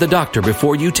consult with a doctor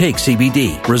before you take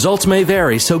CBD. Results may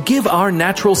vary, so give our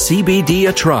natural CBD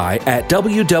a try at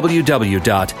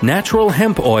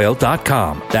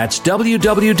www.naturalhempoil.com. That's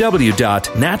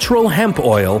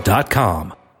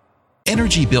www.naturalhempoil.com.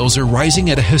 Energy bills are rising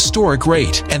at a historic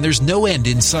rate, and there's no end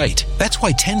in sight. That's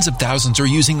why tens of thousands are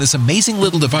using this amazing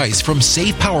little device from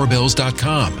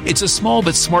SavePowerBills.com. It's a small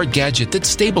but smart gadget that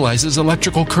stabilizes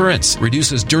electrical currents,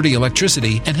 reduces dirty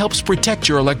electricity, and helps protect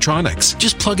your electronics.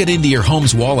 Just plug it into your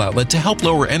home's wall outlet to help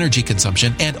lower energy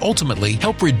consumption and ultimately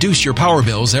help reduce your power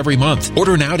bills every month.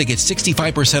 Order now to get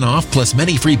 65% off plus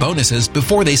many free bonuses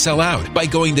before they sell out by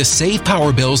going to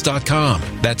SavePowerBills.com.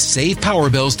 That's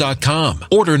SavePowerBills.com.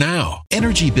 Order now.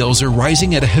 Energy bills are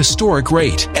rising at a historic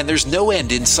rate, and there's no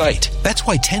end in sight. That's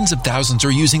why tens of thousands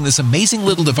are using this amazing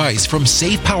little device from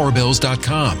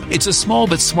SavePowerBills.com. It's a small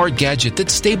but smart gadget that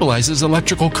stabilizes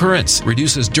electrical currents,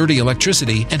 reduces dirty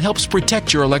electricity, and helps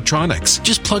protect your electronics.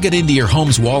 Just plug it into your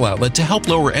home's wall outlet to help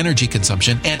lower energy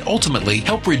consumption and ultimately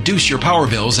help reduce your power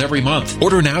bills every month.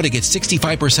 Order now to get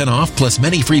 65% off plus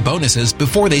many free bonuses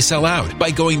before they sell out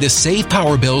by going to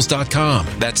SavePowerBills.com.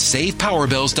 That's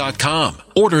SavePowerBills.com.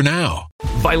 Order now.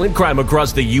 Violent crime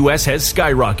across the U.S. has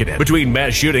skyrocketed. Between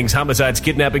mass shootings, homicides,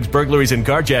 kidnappings, burglaries, and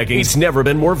carjacking, it's never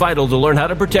been more vital to learn how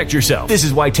to protect yourself. This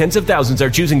is why tens of thousands are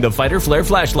choosing the Fighter Flare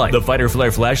flashlight. The Fighter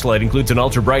Flare flashlight includes an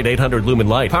ultra-bright 800 lumen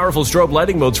light, powerful strobe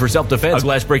lighting modes for self-defense, a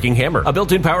glass-breaking hammer, a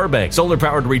built-in power bank,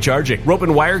 solar-powered recharging, rope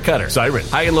and wire cutter, siren,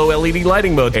 high and low LED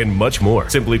lighting mode, and much more.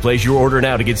 Simply place your order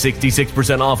now to get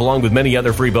 66% off along with many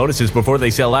other free bonuses before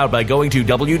they sell out by going to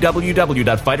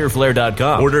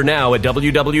www.fighterflare.com. Order now at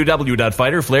www.fighterflare.com.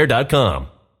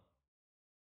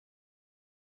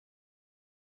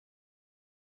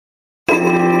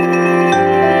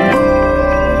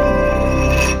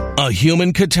 A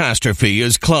human catastrophe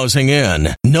is closing in.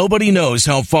 Nobody knows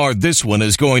how far this one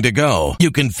is going to go.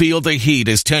 You can feel the heat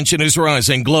as tension is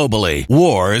rising globally.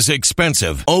 War is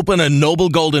expensive. Open a Noble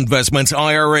Gold Investments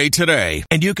IRA today,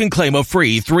 and you can claim a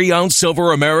free 3-ounce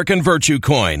silver American Virtue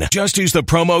coin. Just use the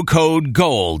promo code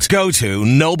GOLD. Go to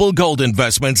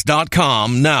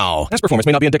noblegoldinvestments.com now. Past performance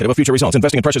may not be indicative of future results.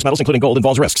 Investing in precious metals, including gold,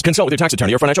 involves risks. Consult with your tax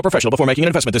attorney or financial professional before making an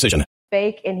investment decision.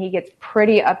 Fake, and he gets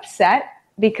pretty upset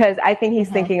because I think he's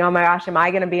thinking, oh my gosh, am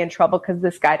I going to be in trouble because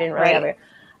this guy didn't really have it.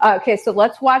 Okay, so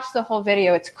let's watch the whole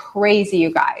video. It's crazy,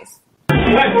 you guys.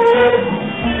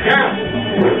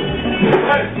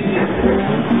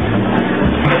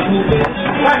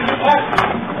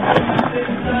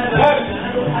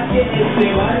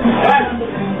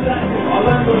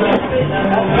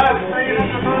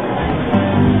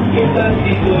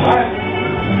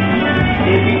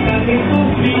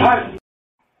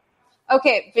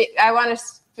 Okay, but I want to,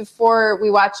 before we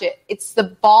watch it, it's the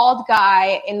bald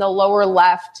guy in the lower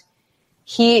left.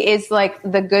 He is like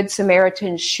the Good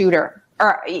Samaritan shooter,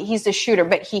 or he's the shooter,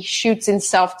 but he shoots in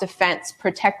self-defense,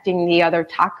 protecting the other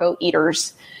taco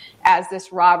eaters as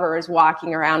this robber is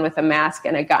walking around with a mask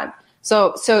and a gun.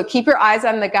 So keep your eyes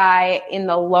on the guy in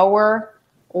the lower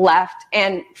left.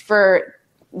 And for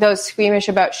those squeamish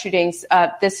about shootings,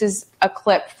 this is a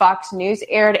clip Fox News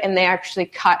aired, and they actually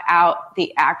cut out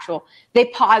they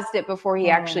paused it before he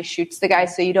actually shoots the guy,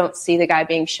 so you don't see the guy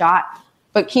being shot.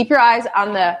 But keep your eyes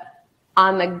on the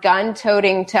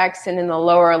gun-toting Texan in the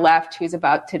lower left who's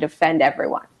about to defend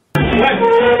everyone.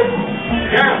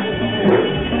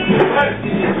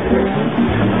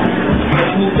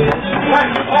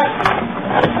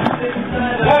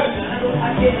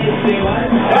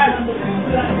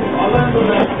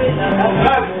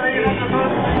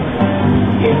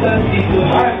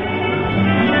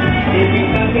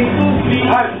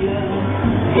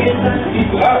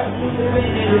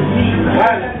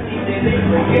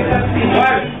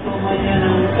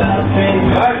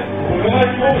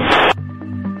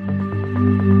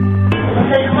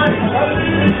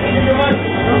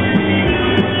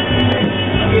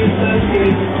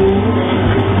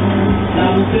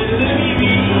 La mujer de mi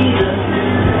vida,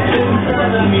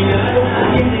 sentada a mi lado.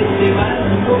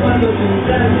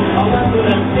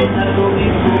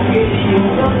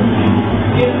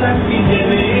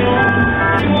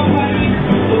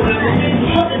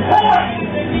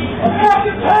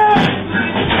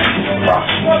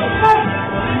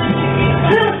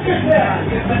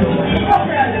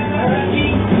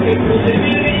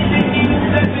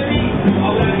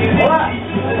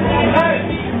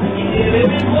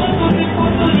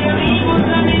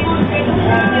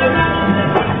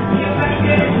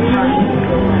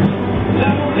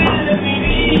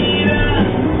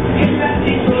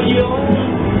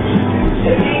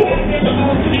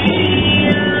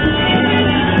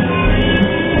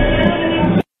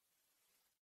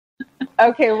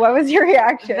 Okay, what was your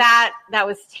reaction? That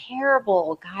was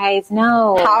terrible, guys.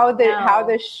 No. How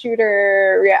the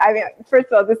shooter? I mean, first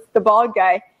of all, this the bald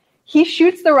guy. He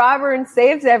shoots the robber and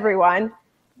saves everyone,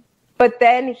 but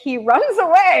then he runs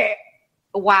away.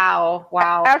 Wow.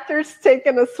 After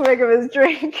taking a swig of his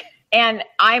drink. And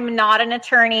I'm not an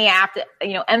attorney. I have to,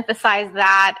 emphasize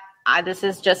that. This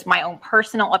is just my own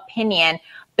personal opinion.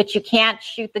 But you can't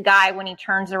shoot the guy when he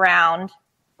turns around,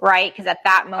 right? Because at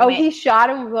that moment, he shot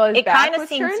him while his back was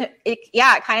turned? It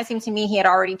kind of seemed to me he had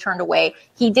already turned away.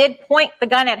 He did point the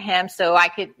gun at him, so I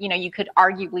could, you could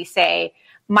arguably say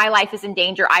my life is in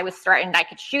danger. I was threatened. I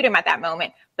could shoot him at that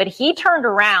moment. But he turned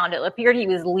around. It appeared he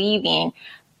was leaving.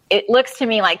 It looks to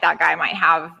me like that guy might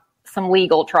have some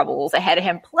legal troubles ahead of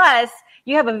him. Plus,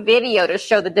 you have a video to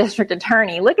show the district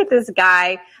attorney. Look at this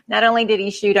guy. Not only did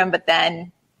he shoot him, but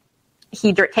then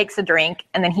he takes a drink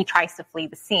and then he tries to flee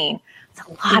the scene. There's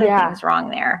a lot of things wrong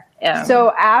there.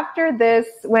 So after this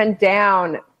went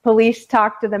down, police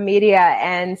talked to the media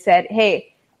and said,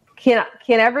 hey, can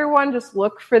everyone just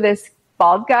look for this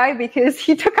bald guy because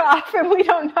he took off and we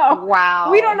don't know.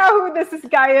 Wow. We don't know who this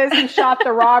guy is who shot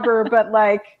the robber, but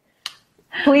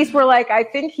police were like, I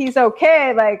think he's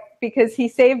okay, because he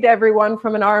saved everyone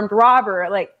from an armed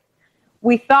robber.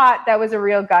 We thought that was a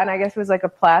real gun. I guess it was a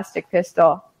plastic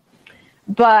pistol.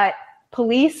 But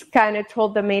police kind of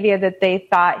told the media that they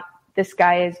thought this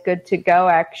guy is good to go,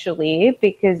 actually,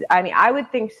 because, I would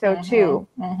think so, too.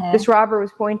 Mm-hmm. This robber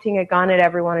was pointing a gun at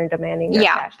everyone and demanding their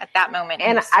cash. At that moment.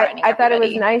 And I thought it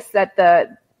was nice that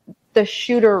the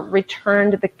shooter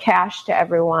returned the cash to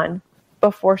everyone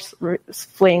before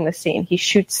fleeing the scene. He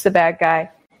shoots the bad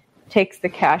guy, takes the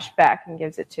cash back, and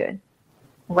gives it to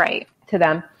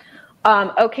them.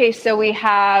 Okay, so we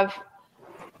have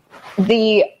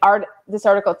this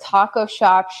article, Taco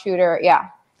Shop Shooter. Yeah.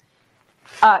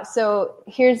 So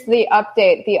here's the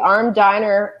update. The armed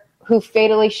diner who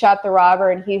fatally shot the robber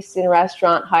in Houston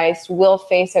restaurant heist will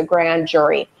face a grand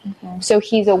jury. Mm-hmm. So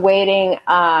he's awaiting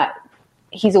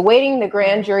the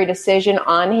grand jury decision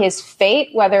on his fate,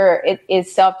 whether it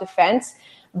is self-defense.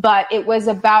 But it was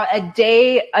about a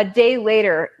day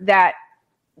later that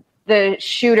the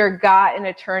shooter got an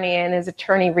attorney, and his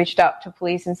attorney reached out to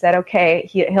police and said, okay,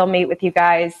 he'll meet with you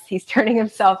guys. He's turning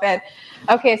himself in.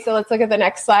 Okay, so let's look at the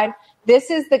next slide.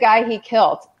 This is the guy he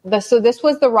killed. So this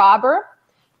was the robber.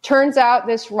 Turns out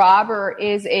this robber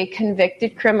is a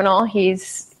convicted criminal.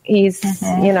 He's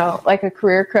like a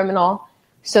career criminal.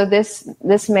 So this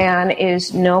man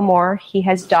is no more. He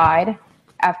has died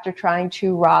after trying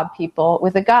to rob people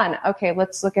with a gun. Okay,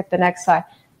 let's look at the next slide.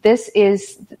 This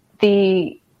is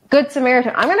the Good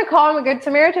Samaritan. I'm going to call him a Good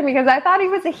Samaritan because I thought he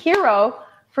was a hero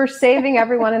for saving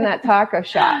everyone in that taco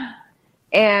shop.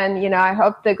 And, I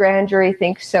hope the grand jury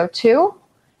thinks so too.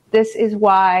 This is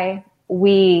why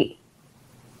we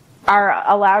are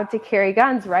allowed to carry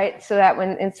guns, right? So that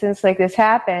when incidents like this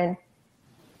happen,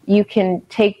 you can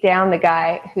take down the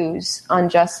guy who's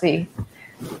unjustly.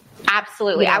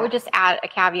 Absolutely. I would just add a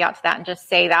caveat to that and just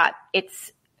say that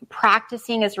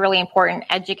practicing is really important.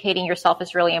 Educating yourself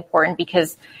is really important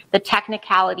because the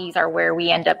technicalities are where we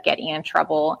end up getting in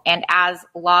trouble. And as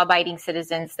law-abiding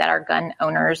citizens that are gun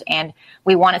owners, and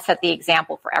we want to set the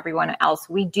example for everyone else,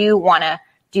 we do want to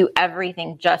do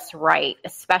everything just right,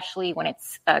 especially when it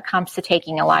comes to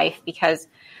taking a life, because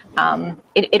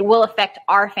it will affect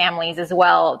our families as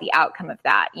well, the outcome of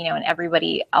that, and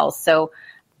everybody else. So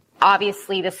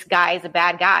obviously this guy is a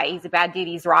bad guy. He's a bad dude.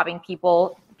 He's robbing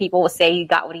people. People will say he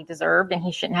got what he deserved and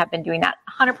he shouldn't have been doing that.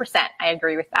 100%. I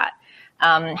agree with that.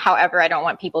 However, I don't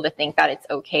want people to think that it's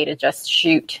okay to just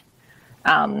shoot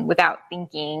without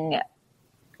thinking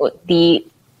the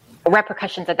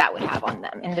repercussions that would have on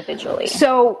them individually.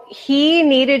 So he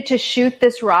needed to shoot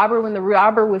this robber when the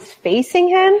robber was facing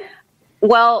him?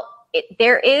 Well,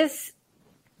 there is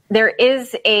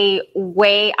a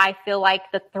way. I feel like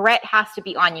the threat has to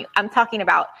be on you. I'm talking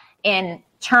about in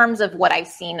terms of what I've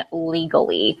seen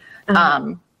legally,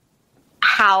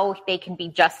 how they can be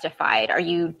justified. Are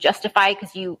you justified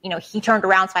because he turned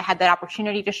around, so I had that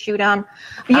opportunity to shoot him?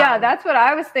 Yeah, that's what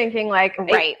I was thinking.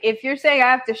 Right. If you're saying I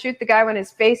have to shoot the guy when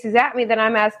his face is at me, then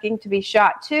I'm asking to be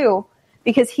shot too,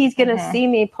 because he's going to see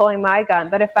me pulling my gun.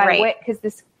 But if I wait, because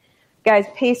this guy's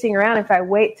pacing around, if I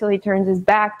wait till he turns his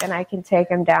back, then I can take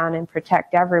him down and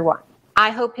protect everyone. I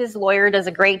hope his lawyer does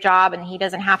a great job and he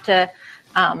doesn't have to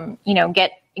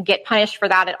get punished for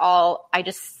that at all.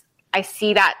 I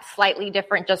see that slightly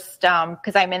different just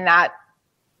because I'm in that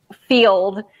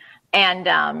field,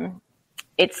 and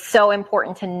it's so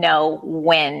important to know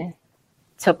when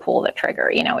to pull the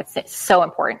trigger. You know, it's so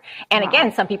important. And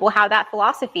again, some people have that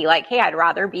philosophy, like, hey, I'd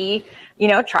rather be, you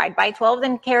know, tried by 12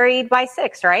 than carried by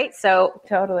 6, right? So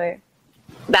totally,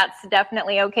 that's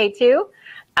definitely okay too.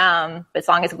 As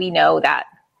long as we know that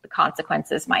the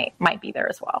consequences might be there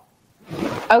as well.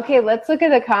 Okay, let's look at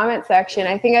the comment section.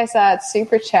 I think I saw it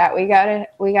super chat. We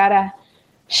gotta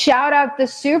shout out the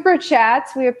super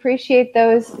chats. We appreciate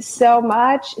those so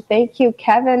much. Thank you,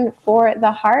 Kevin, for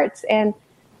the hearts. And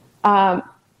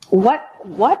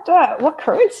what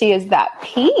currency is that?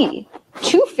 P.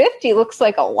 250 looks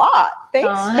like a lot.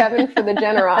 Thanks, Kevin, for the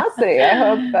generosity.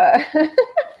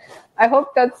 I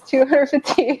hope that's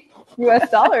 $250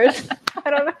 US. I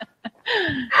don't know.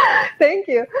 Thank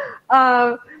you.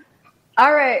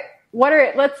 All right.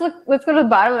 Let's go to the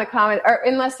bottom of the comments, or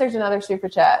unless there's another super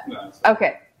chat. No,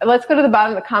 okay. Let's go to the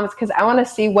bottom of the comments because I want to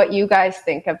see what you guys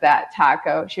think of that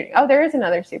taco shooting. Oh, there is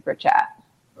another super chat.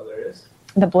 Oh, there is?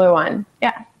 The blue one.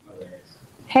 Yeah. Oh, there is.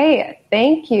 Hey,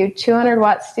 thank you, 200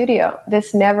 Watt Studio.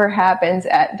 This never happens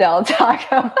at Del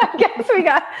Taco. I guess we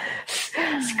got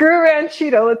screw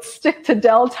ranchito. Let's stick to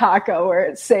Del Taco where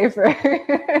it's safer.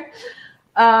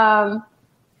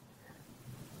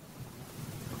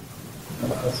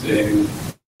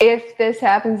 If this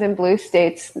happens in blue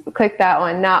states, click that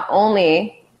one. Not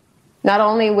only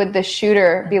would the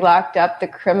shooter be locked up, the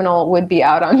criminal would be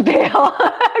out on bail.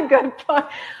 Good point.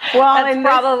 Well, that's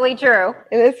probably true.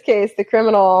 In this case, the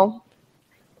criminal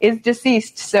is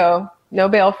deceased, so no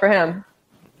bail for him.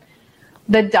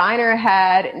 The diner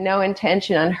had no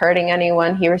intention on hurting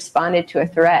anyone. He responded to a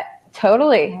threat.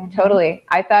 Totally.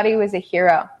 I thought he was a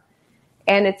hero.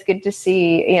 And it's good to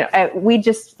see, we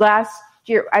just last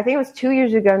year, I think it was 2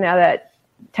 years ago now that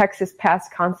Texas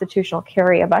passed constitutional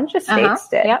carry. A bunch of states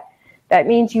did. Yep. That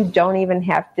means you don't even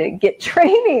have to get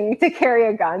training to carry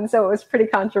a gun. So it was pretty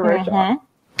controversial.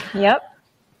 Mm-hmm. Yep.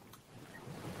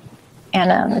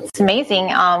 And it's amazing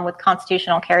with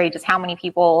constitutional carry just how many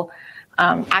people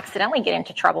accidentally get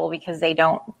into trouble because they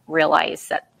don't realize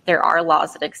that there are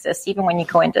laws that exist even when you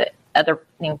go into other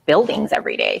buildings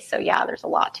every day. So yeah, there's a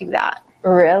lot to that.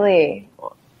 Really?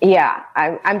 Yeah.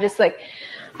 I'm just like,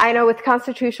 I know with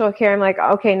constitutional carry, I'm like,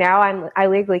 okay, now I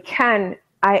legally can.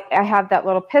 I have that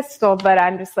little pistol, but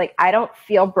I'm just like, I don't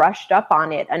feel brushed up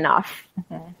on it enough.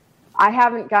 Mm-hmm. I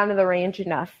haven't gone to the range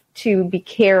enough to be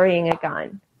carrying a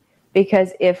gun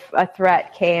because if a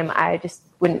threat came, I just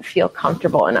wouldn't feel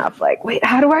comfortable enough. Like, wait,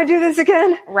 how do I do this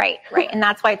again? Right. And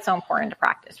that's why it's so important to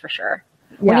practice for sure.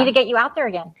 Yeah. We need to get you out there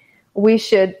again. We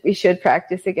should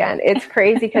practice again. It's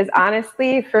crazy because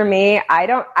honestly, for me, I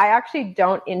actually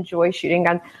don't enjoy shooting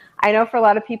guns. I know for a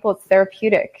lot of people it's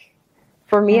therapeutic.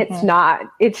 For me, it's not.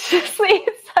 It's just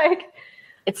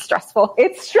it's stressful.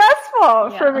 It's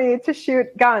stressful for me to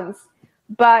shoot guns.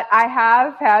 But I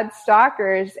have had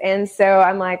stalkers, and so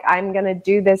I'm like, I'm going to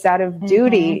do this out of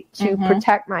duty to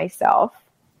protect myself.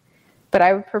 But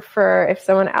I would prefer if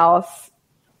someone else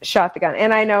shot the gun.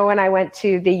 And I know when I went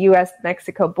to the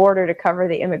U.S.-Mexico border to cover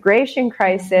the immigration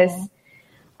crisis,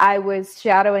 I was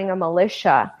shadowing a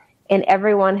militia, and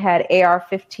everyone had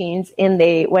AR-15s, and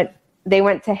they went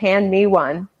to hand me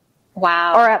one.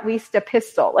 Wow. Or at least a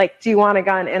pistol. Like, do you want a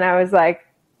gun? And I was like,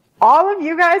 all of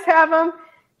you guys have them.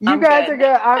 You guys are good.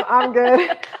 I'm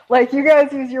good. Like, you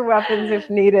guys use your weapons if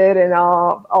needed, and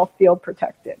I'll feel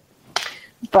protected.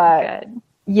 But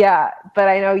yeah, but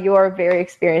I know you're very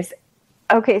experienced.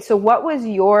 Okay, so what was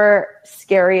your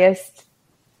scariest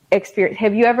experience?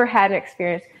 Have you ever had an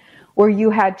experience where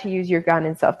you had to use your gun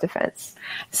in self-defense?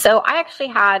 So I actually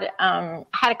had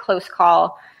a close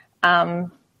call.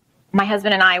 My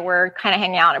husband and I were kind of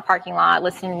hanging out in a parking lot,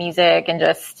 listening to music and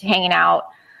just hanging out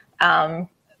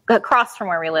across from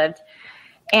where we lived.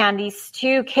 And these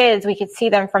two kids, we could see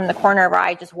them from the corner of our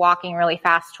eye just walking really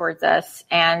fast towards us.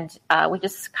 And we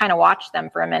just kind of watched them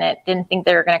for a minute. Didn't think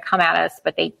they were going to come at us,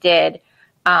 but they did.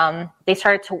 They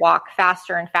started to walk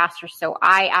faster and faster. So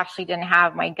I actually didn't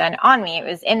have my gun on me. It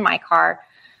was in my car.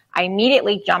 I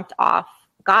immediately jumped off,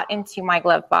 got into my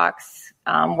glove box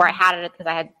where I had it because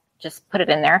I had just put it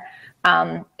in there,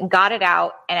 got it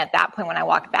out. And at that point, when I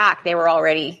walked back, they were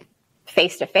already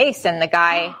face to face. And the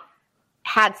guy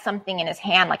had something in his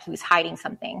hand, like he was hiding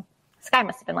something. This guy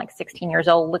must have been like 16 years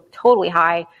old, looked totally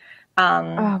high.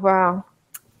 Oh, wow.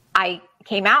 I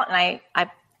came out and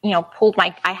I pulled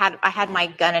I had my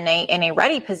gun in a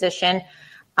ready position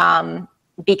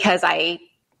because I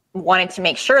wanted to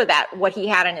make sure that what he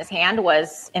had in his hand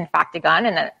was in fact a gun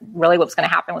and that really what was going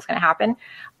to happen.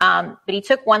 But he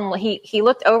took one, he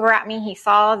looked over at me, he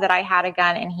saw that I had a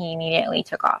gun and he immediately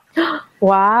took off.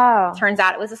 Wow. Turns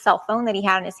out it was a cell phone that he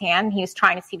had in his hand. He was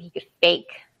trying to see if he could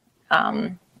fake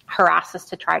harass us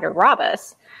to try to rob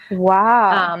us.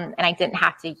 Wow. And I didn't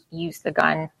have to use the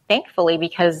gun, thankfully,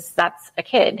 because that's a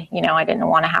kid. I didn't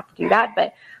want to have to do that,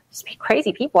 but there's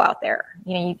crazy people out there.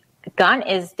 The gun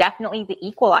is definitely the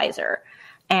equalizer.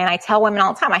 And I tell women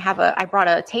all the time, I brought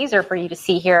a taser for you to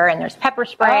see here, and there's pepper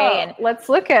spray, and let's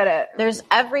look at it. There's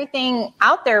everything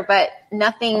out there, but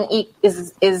nothing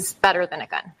is better than a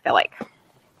gun, I feel like.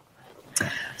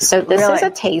 So this is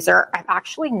a taser. I've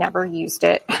actually never used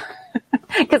it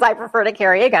because I prefer to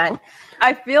carry a gun.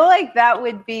 I feel like that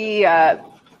would be,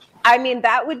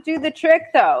 that would do the trick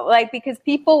though. Because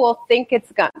people will think it's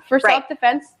a gun. For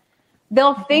self-defense,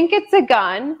 they'll think it's a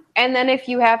gun. And then if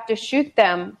you have to shoot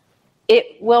them,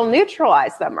 it will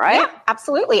neutralize them, right? Yeah,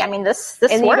 absolutely. This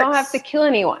and works. You don't have to kill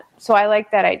anyone. So I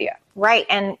like that idea. Right.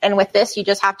 And with this, you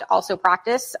just have to also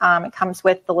practice. It comes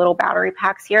with the little battery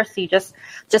packs here. So you just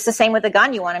the same with the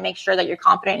gun, you want to make sure that you're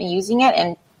confident in using it.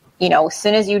 And, as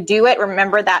soon as you do it,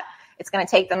 remember that it's going to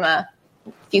take them a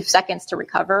few seconds to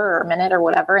recover or a minute or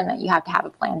whatever. And that you have to have a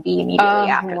plan B immediately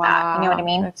after that. You know what I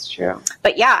mean? That's true.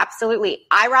 But yeah, absolutely.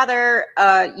 I rather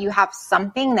you have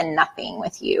something than nothing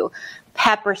with you.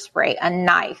 Pepper spray, a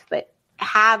knife, but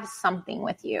have something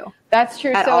with you. That's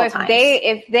true. So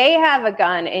if they have a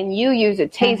gun and you use a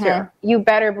taser, you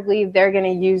better believe they're going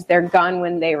to use their gun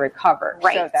when they recover.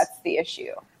 Right. So that's the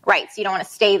issue. Right. So you don't want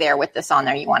to stay there with this on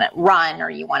there. You want to run, or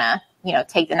you want to,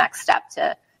 take the next step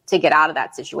to get out of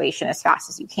that situation as fast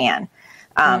as you can.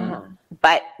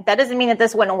 But that doesn't mean that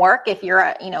this wouldn't work if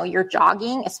you're, you're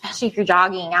jogging, especially if you're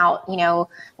jogging out,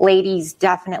 ladies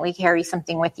definitely carry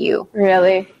something with you.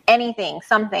 Really? Anything,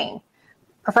 something,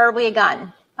 preferably a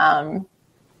gun.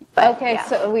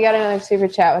 So we got another super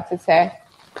chat. What's it say?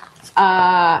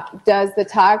 Does the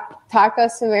Taco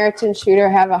Samaritan shooter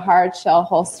have a hard shell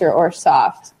holster or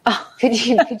soft? Could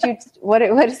you, what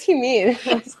does he mean?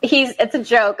 It's a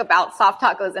joke about soft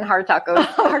tacos and hard tacos.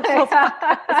 Hard shell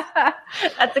tacos.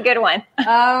 That's a good one.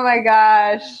 Oh my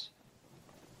gosh.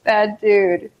 That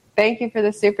dude. Thank you for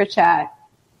the super chat.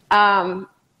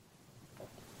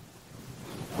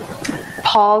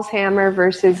 Paul's hammer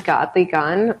versus godly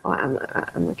gun. Oh,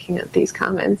 I'm looking at these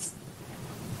comments.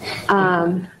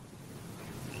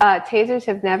 Tasers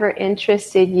have never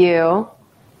interested you.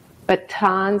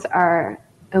 Batons are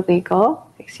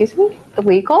illegal. Excuse me?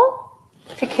 Illegal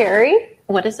to carry?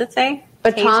 What does it say?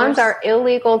 Batons are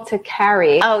illegal to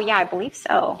carry. Oh, yeah, I believe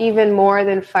so. Even more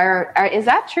than firearms. Is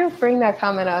that true? Bring that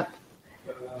comment up.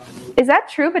 Is that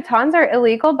true? Batons are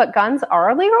illegal, but guns are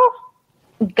illegal?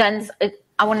 Guns,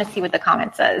 I want to see what the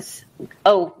comment says.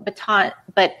 Oh,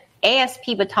 but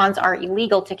ASP batons are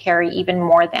illegal to carry even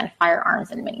more than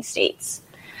firearms in many states.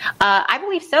 I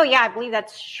believe so. Yeah, I believe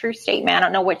that's a true statement. I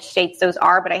don't know which states those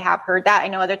are, but I have heard that. I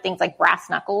know other things like brass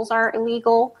knuckles are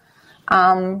illegal.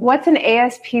 What's an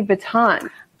ASP baton?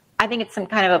 I think it's some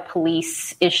kind of a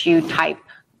police issue type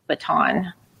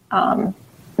baton.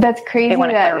 That's crazy. They want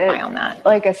to clarify on that.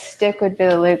 Like a stick would be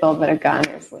illegal, but a gun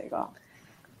is legal.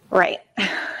 Right.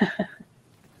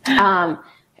 How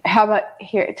about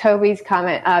here? Toby's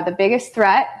comment. The biggest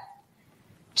threat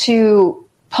to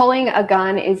pulling a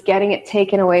gun is getting it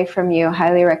taken away from you.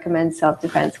 Highly recommend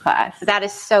self-defense class. That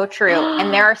is so true.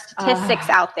 And there are statistics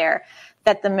out there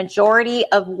that the majority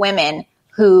of women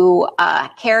who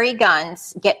carry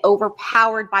guns get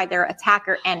overpowered by their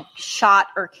attacker and shot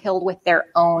or killed with their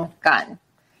own gun.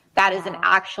 That is an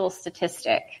actual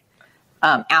statistic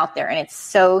out there, and it's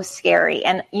so scary.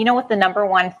 And you know what the number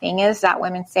one thing is that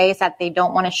women say is that they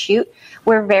don't want to shoot.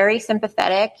 We're very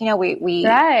sympathetic.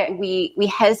 We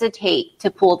hesitate to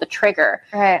pull the trigger.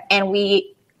 Right. And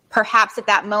we perhaps at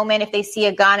that moment, if they see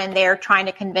a gun and they're trying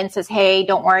to convince us, hey,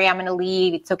 don't worry, I'm going to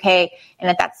leave. It's okay. And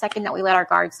at that second that we let our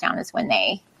guards down is when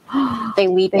they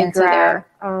leap into their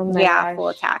full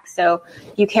attack. So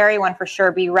you carry one for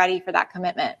sure. Be ready for that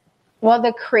commitment. Well,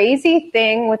 the crazy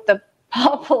thing with the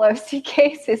Paul Pelosi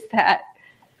case is that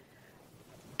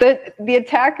the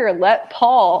attacker let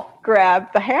Paul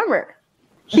grab the hammer.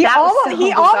 He almost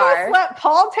let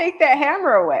Paul take that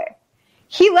hammer away.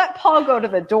 He let Paul go to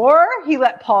the door. He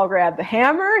let Paul grab the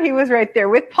hammer. He was right there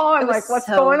with Paul. I'm like, what's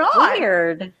going on?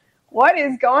 Weird. What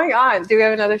is going on? Do we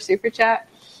have another super chat?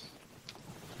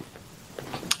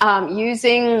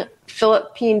 Using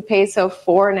Philippine peso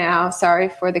 4 now. Sorry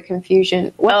for the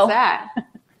confusion. What's that?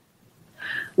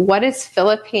 What is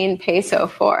Philippine peso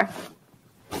for?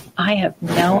 I have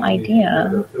no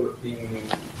idea.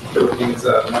 Philippines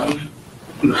money.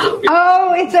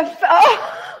 Oh, it's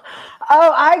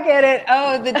Oh, I get it.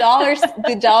 Oh, the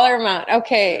dollar amount.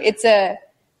 Okay,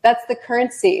 that's the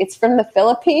currency. It's from the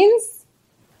Philippines.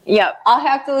 Yep. I'll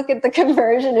have to look at the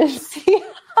conversion and see.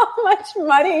 how much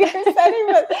money you're sending,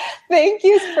 but thank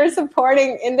you for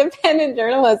supporting independent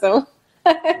journalism.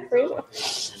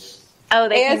 Oh,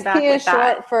 they came back ASP is with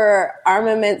that. short for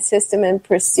Armament System and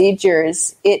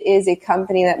Procedures. It is a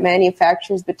company that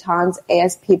manufactures batons.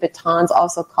 ASP batons,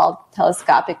 also called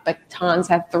telescopic batons,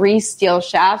 have 3 steel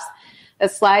shafts that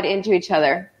slide into each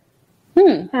other.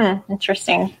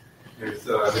 Interesting.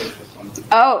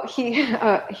 Oh,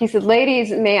 he said,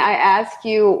 ladies, may I ask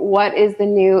you what is the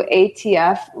new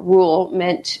ATF rule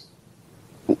meant?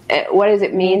 What does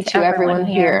it mean to everyone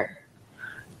here?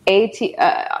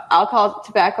 Alcohol,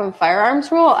 tobacco, and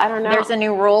firearms rule? I don't know. There's a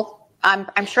new rule.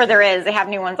 I'm sure there is. They have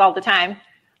new ones all the time.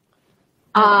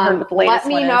 Let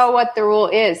me know what the rule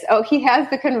is. Oh, he has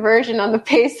the conversion on the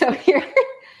peso here.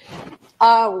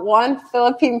 1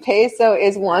 Philippine peso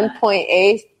is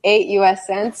 1.88 US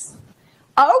cents.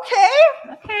 Okay.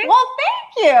 Well,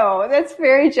 thank you. That's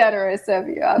very generous of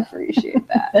you. I appreciate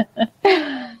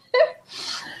that.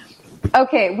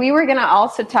 Okay, we were going to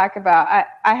also talk about,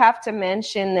 I have to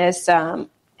mention this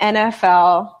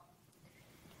NFL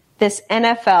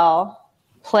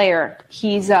player.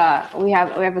 He's we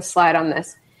have a slide on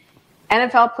this.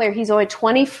 NFL player, he's only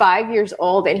 25 years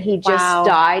old, and he just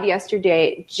died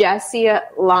yesterday. Jesse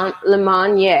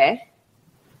Lemonier,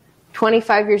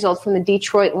 25 years old, from the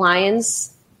Detroit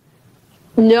Lions.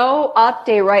 No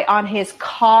update right on his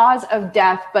cause of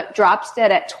death, but drops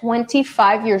dead at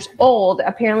 25 years old.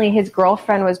 Apparently his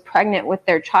girlfriend was pregnant with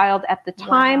their child at the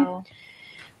time. Wow.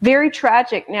 Very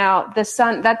tragic. Now, the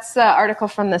Sun, that's the article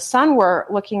from the Sun we're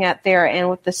looking at there, and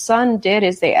what the Sun did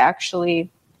is they actually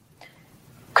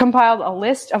compiled a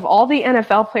list of all the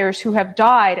NFL players who have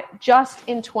died just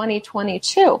in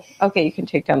 2022. Okay, you can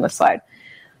take down the slide.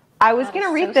 I was going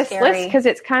to read this list because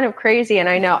it's kind of crazy, and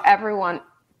I know everyone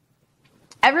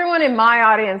in my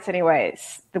audience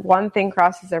anyways, the one thing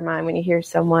crosses their mind when you hear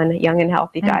someone young and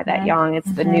healthy die that young.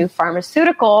 It's the new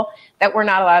pharmaceutical that we're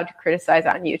not allowed to criticize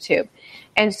on YouTube.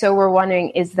 And so we're wondering,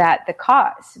 is that the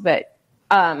cause? But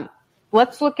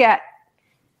let's look at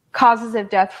causes of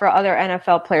death for other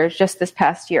NFL players just this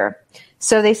past year.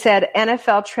 So they said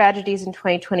NFL tragedies in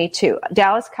 2022.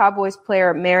 Dallas Cowboys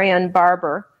player Marion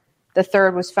Barber III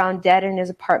was found dead in his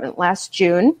apartment last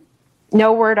June.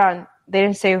 No word on, they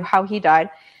didn't say how he died.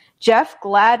 Jeff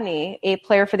Gladney, a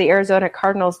player for the Arizona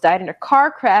Cardinals, died in a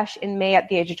car crash in May at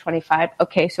the age of 25.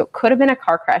 Okay, so it could have been a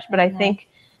car crash, but I think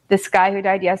this guy who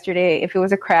died yesterday, if it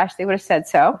was a crash, they would have said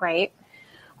so. Right.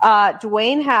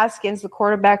 Dwayne Haskins, the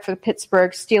quarterback for the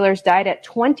Pittsburgh Steelers, died at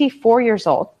 24 years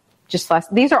old.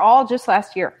 These are all just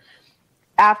last year,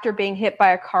 after being hit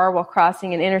by a car while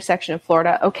crossing an intersection in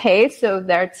Florida. Okay, so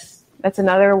that's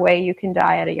another way you can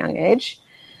die at a young age.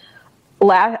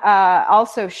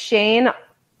 Also, Shane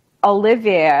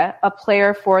Olivier, a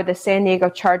player for the San Diego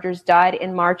Chargers, died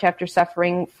in March after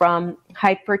suffering from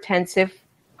hypertensive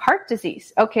heart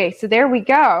disease. Okay, so there we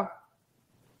go.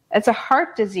 It's a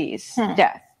heart disease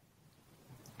death.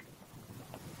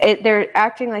 They're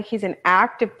acting like he's an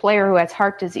active player who has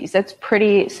heart disease. That's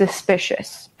pretty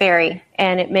suspicious. Very.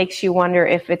 And it makes you wonder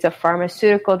if it's a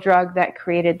pharmaceutical drug that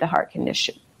created the heart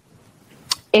condition.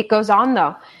 It goes on,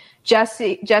 though.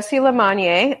 Jesse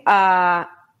Lemonier,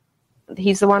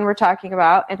 he's the one we're talking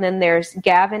about. And then there's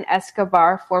Gavin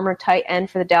Escobar, former tight end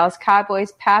for the Dallas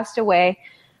Cowboys, passed away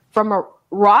from a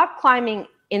rock climbing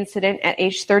incident at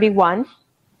age 31.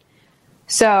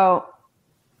 So,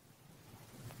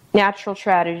 natural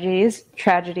tragedies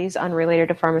unrelated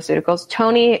to pharmaceuticals.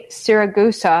 Tony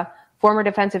Siragusa, former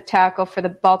defensive tackle for the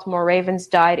Baltimore Ravens,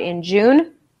 died in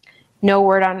June. No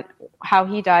word on how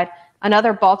he died.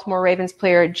 Another Baltimore Ravens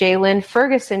player, Jalen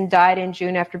Ferguson, died in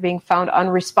June after being found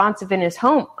unresponsive in his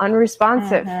home.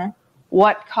 Unresponsive.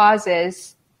 What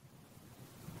causes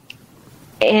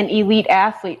an elite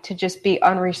athlete to just be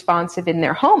unresponsive in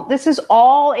their home? This is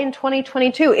all in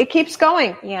 2022. It keeps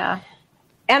going. Yeah.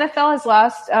 NFL has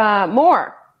lost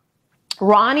more.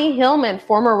 Ronnie Hillman,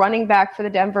 former running back for the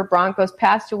Denver Broncos,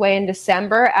 passed away in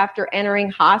December after entering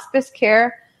hospice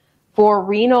care for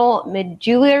renal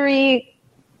medullary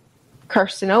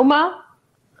carcinoma.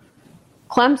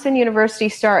 Clemson University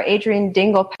star Adrian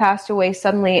Dingle passed away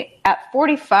suddenly at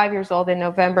 45 years old in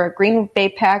November. Green Bay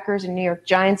Packers and New York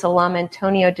Giants alum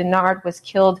Antonio Denard was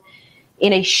killed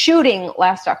in a shooting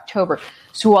last October.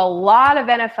 So a lot of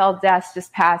NFL deaths this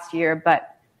past year, but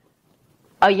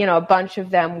a bunch of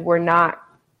them were not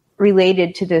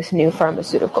related to this new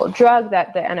pharmaceutical drug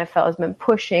that the NFL has been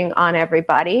pushing on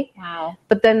everybody. Wow.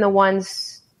 But then the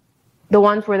ones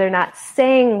where they're not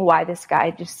saying why this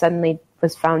guy just suddenly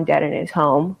was found dead in his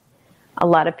home, a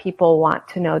lot of people want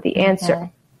to know the answer.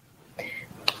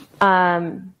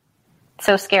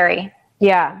 So scary.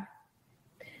 Yeah.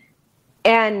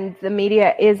 And the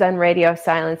media is on radio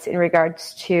silence in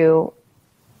regards to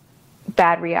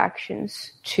bad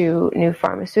reactions to new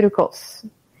pharmaceuticals.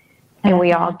 And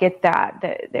we all get that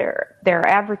their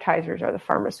advertisers are the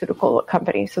pharmaceutical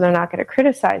companies, so they're not going to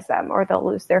criticize them or they'll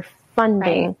lose their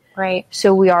funding. Right.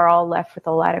 So we are all left with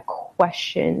a lot of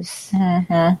questions.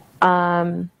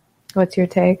 What's your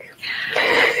take?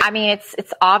 I mean,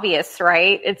 it's obvious,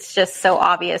 right? It's just so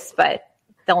obvious, but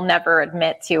they'll never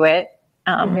admit to it.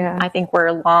 I think we're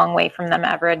a long way from them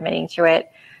ever admitting to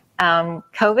it.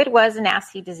 COVID was a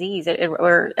nasty disease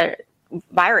or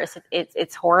virus.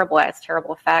 It's horrible. It has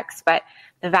terrible effects. But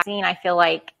the vaccine, I feel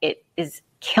like it is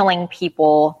killing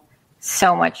people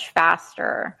so much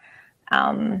faster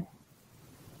than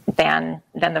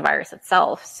the virus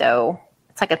itself. So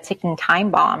it's like a ticking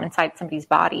time bomb inside somebody's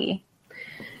body.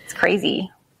 It's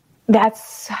crazy.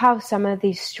 That's how some of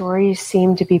these stories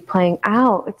seem to be playing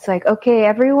out. It's like, okay,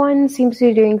 everyone seems to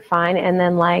be doing fine. And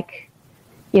then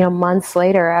months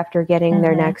later after getting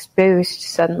their next boost,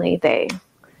 suddenly they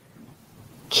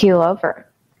keel over.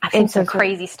 I think some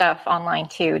crazy stuff online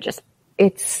too.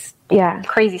 It's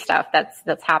crazy stuff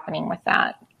that's happening with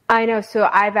that. I know. So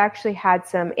I've actually had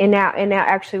some, and now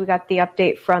actually we got the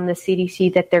update from the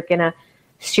CDC that they're going to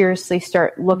seriously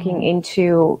start looking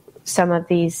into some of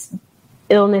these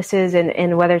illnesses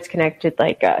and whether it's connected,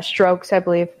 like strokes, I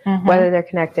believe, whether they're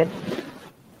connected.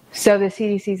 So the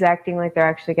CDC is acting like they're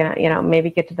actually going to, maybe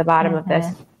get to the bottom of this.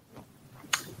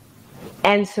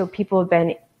 And so people have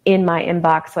been in my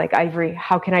inbox like, Ivory,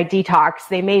 how can I detox?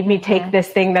 They made me take this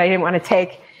thing that I didn't want to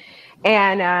take.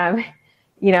 And,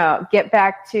 get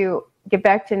back to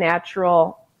a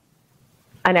natural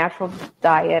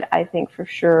diet, I think for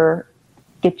sure.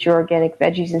 Get your organic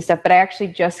veggies and stuff. But I actually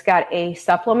just got a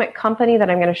supplement company that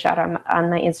I'm going to shout out on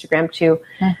my Instagram too.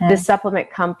 This supplement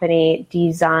company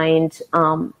designed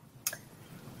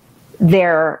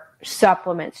their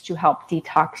supplements to help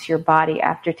detox your body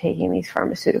after taking these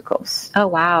pharmaceuticals. Oh,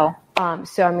 wow.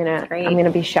 So I'm going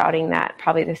to be shouting that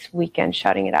probably this weekend,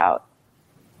 shouting it out.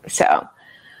 So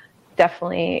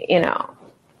definitely,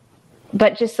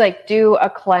 but just like do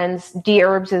a cleanse.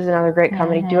 D-Herbs is another great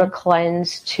company. Do a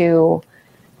cleanse to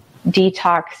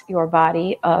detox your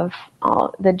body of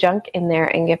all the junk in there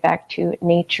and get back to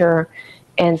nature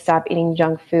and stop eating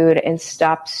junk food and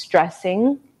stop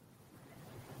stressing.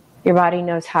 Your body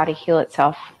knows how to heal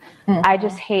itself. I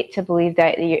just hate to believe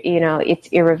that, it's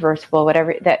irreversible,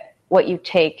 whatever, that what you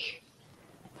take,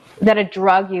 that a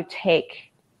drug you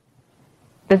take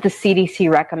that the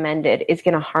CDC recommended is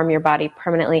going to harm your body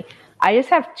permanently. I just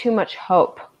have too much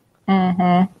hope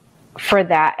for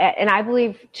that. And I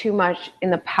believe too much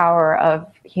in the power of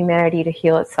humanity to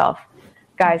heal itself.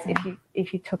 Guys,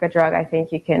 if you took a drug, I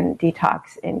think you can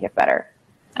detox and get better.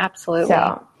 Absolutely.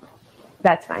 So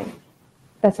that's fine.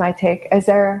 That's my take. Are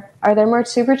there more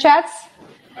super chats?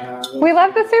 We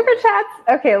love the super chats.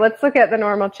 Okay, let's look at the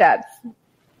normal chats.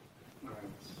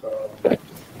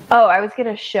 Oh, I was going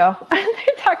to show. They're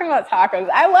talking about tacos.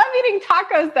 I love eating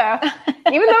tacos though,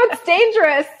 even though it's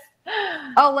dangerous.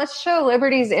 Oh, let's show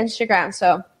Liberty's Instagram.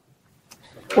 So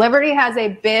Liberty has a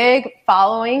big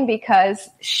following because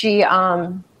she is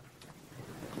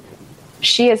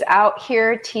out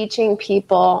here teaching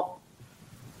people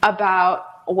about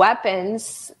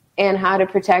weapons and how to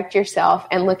protect yourself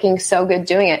and looking so good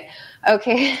doing it.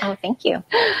 Okay. Oh, thank you.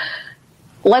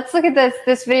 Let's look at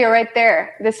this video right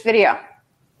there. This video.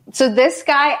 So this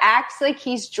guy acts like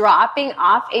he's dropping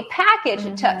off a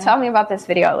package. Tell me about this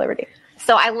video, Liberty.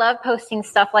 So I love posting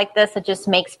stuff like this. It just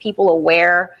makes people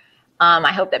aware.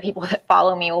 I hope that people that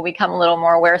follow me will become a little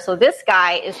more aware. So this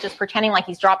guy is just pretending like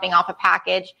he's dropping off a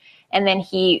package, and then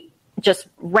he just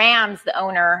rams the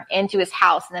owner into his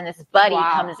house, and then this buddy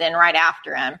comes in right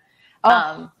after him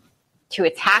to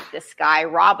attack this guy,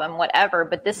 rob him, whatever.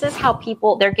 But this is how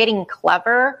they're getting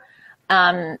clever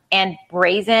and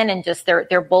brazen, and just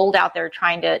they're bold out there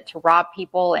trying to rob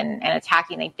people and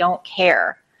attacking. They don't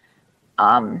care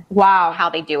how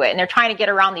they do it. And they're trying to get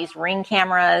around these Ring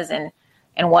cameras and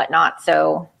whatnot.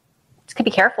 So just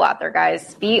be careful out there,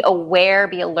 guys. Be aware,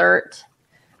 be alert.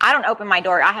 I don't open my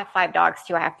door. I have 5 dogs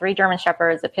too. I have 3 German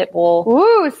Shepherds, a pit bull.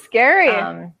 Ooh, scary.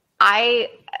 I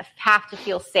have to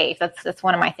feel safe. That's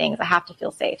one of my things. I have to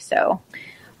feel safe. So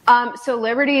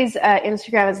Liberty's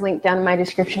Instagram is linked down in my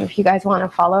description if you guys want to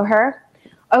follow her.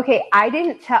 Okay, I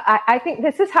think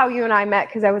this is how you and I met,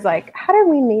 because I was like, how did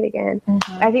we meet again?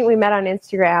 I think we met on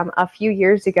Instagram a few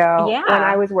years ago when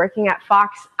I was working at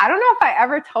Fox. I don't know if I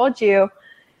ever told you.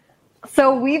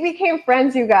 So we became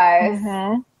friends, you guys.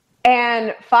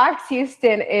 And Fox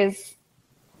Houston is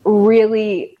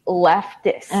really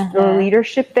leftist, the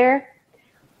leadership there.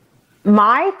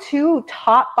 My two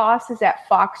top bosses at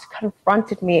Fox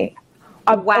confronted me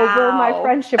over my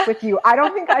friendship with you. I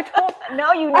don't think I told.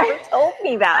 No, you never told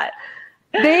me that.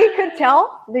 They could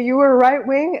tell that you were right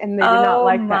wing, and they did not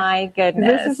like that. Oh my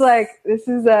goodness! This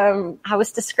is. I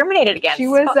was discriminated against. She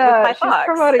was. She was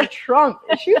promoting Trump.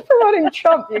 She was promoting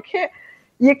Trump.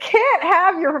 You can't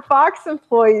have your Fox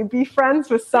employee be friends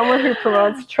with someone who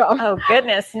promotes Trump. Oh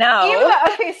goodness, no.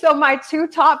 Okay, so my two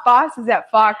top bosses at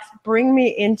Fox bring me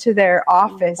into their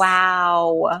office.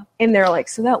 Wow. And they're like,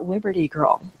 "So that Liberty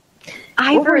girl,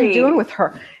 Ivory, what were you doing with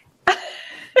her?"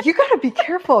 You got to be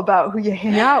careful about who you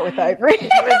hang out with, Ivory.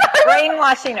 I was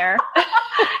brainwashing her. And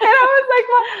I was like,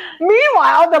 well,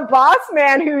 meanwhile, the boss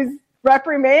man who's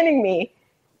reprimanding me,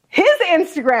 his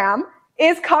Instagram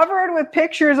is covered with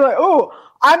pictures like, oh,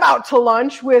 I'm out to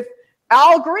lunch with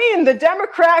Al Green, the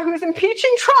Democrat who's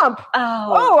impeaching Trump.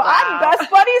 Oh, wow. I'm best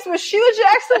buddies with Sheila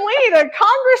Jackson Lee, the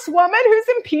congresswoman who's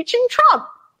impeaching Trump.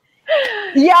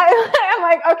 Yeah, I'm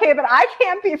like, okay, but I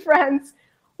can't be friends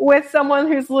with someone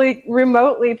who's like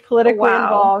remotely politically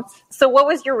involved. So what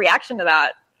was your reaction to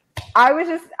that? I was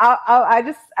just, I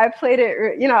played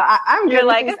it, you know, I'm good.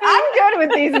 I'm good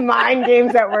with these mind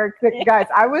games at work. Guys,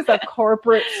 I was a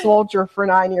corporate soldier for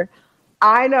 9 years.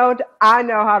 I know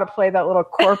how to play that little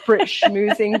corporate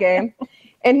schmoozing game.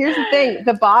 And here's the thing.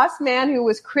 The boss man who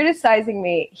was criticizing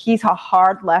me, he's a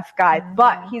hard left guy,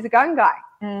 but he's a gun guy.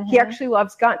 Mm-hmm. He actually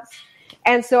loves guns.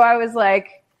 And so I was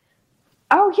like,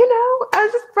 oh, you know, I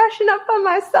was just brushing up on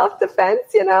my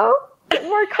self-defense, you know, get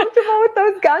more comfortable with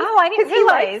those guns. Oh, I didn't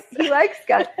realize. He likes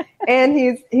guns. And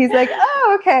he's like,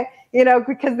 oh, okay. You know,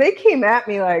 because they came at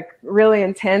me like really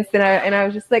intense. And I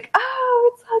was just like,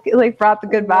 oh, it's okay. Like brought the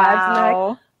good vibes. Wow. And they're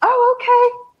like, oh, okay.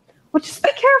 Well, just be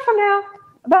careful now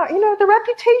about, you know, the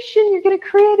reputation you're going to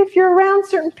create if you're around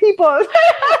certain people. I was like,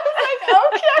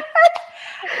 okay.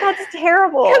 That's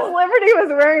terrible. Because Liberty was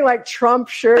wearing like Trump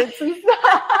shirts and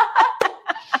stuff.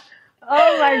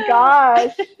 Oh my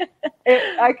gosh.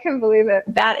 I couldn't believe it.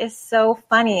 That is so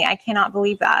funny. I cannot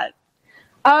believe that.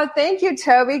 Oh, thank you,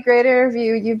 Toby. Great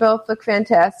interview. You both look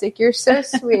fantastic. You're so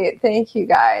sweet. Thank you,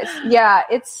 guys. Yeah,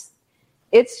 it's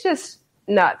just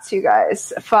nuts, you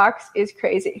guys. Fox is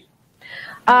crazy.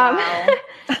 Wow.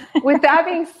 With that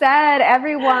being said,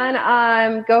 everyone,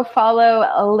 go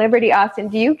follow Liberty Austin.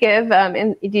 Do you give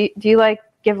do you like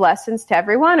give lessons to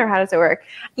everyone, or how does it work?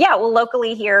 Yeah, well,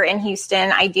 locally here in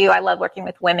Houston, I do. I love working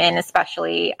with women,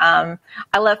 especially. I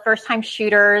love first-time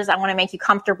shooters. I want to make you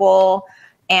comfortable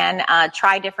and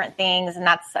try different things, and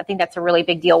I think that's a really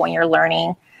big deal when you're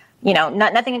learning. You know,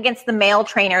 nothing against the male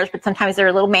trainers, but sometimes there's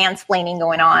a little mansplaining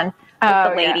going on with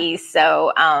the ladies. Yeah.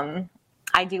 So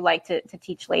I do like to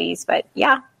teach ladies, but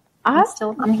yeah.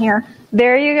 I'm here.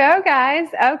 There you go, guys.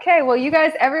 Okay. Well, you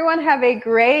guys, everyone have a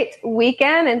great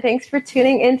weekend, and thanks for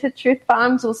tuning into Truth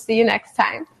Bombs. We'll see you next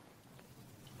time.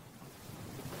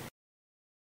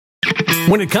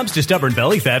 When it comes to stubborn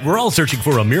belly fat, we're all searching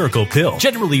for a miracle pill.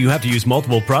 Generally, you have to use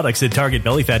multiple products that target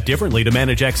belly fat differently to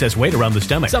manage excess weight around the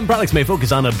stomach. Some products may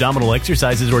focus on abdominal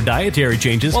exercises or dietary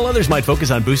changes, while others might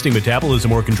focus on boosting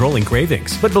metabolism or controlling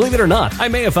cravings. But believe it or not, I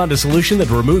may have found a solution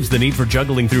that removes the need for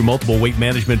juggling through multiple weight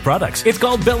management products. It's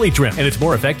called Belly Trim, and it's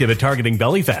more effective at targeting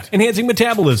belly fat, enhancing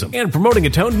metabolism, and promoting a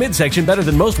toned midsection better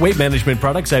than most weight management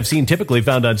products I've seen typically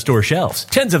found on store shelves.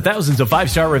 Tens of thousands of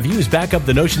 5-star reviews back up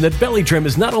the notion that Belly Trim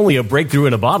is not only a breakthrough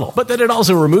in a bottle, but that it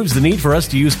also removes the need for us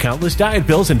to use countless diet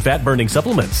pills and fat-burning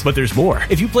supplements. But there's more.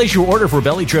 If you place your order for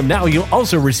Belly Trim now, you'll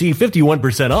also receive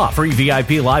 51% off, free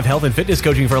VIP live health and fitness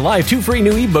coaching for life, 2 free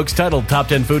new ebooks titled Top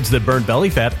 10 Foods That Burn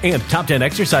Belly Fat and Top 10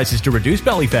 Exercises to Reduce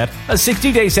Belly Fat, a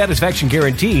 60-day satisfaction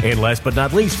guarantee, and last but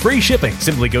not least, free shipping.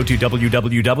 Simply go to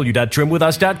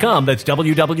www.trimwithus.com. That's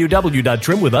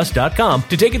www.trimwithus.com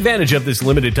to take advantage of this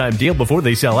limited time deal before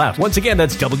they sell out. Once again,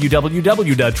 that's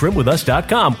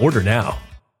www.trimwithus.com. Order now.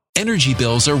 Energy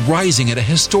bills are rising at a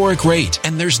historic rate,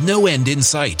 and there's no end in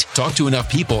sight. Talk to enough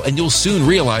people, and you'll soon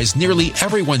realize nearly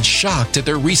everyone's shocked at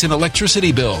their recent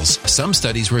electricity bills. Some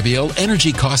studies reveal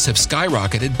energy costs have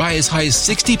skyrocketed by as high as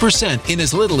 60% in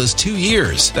as little as 2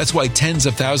 years. That's why tens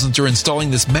of thousands are installing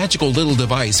this magical little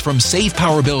device from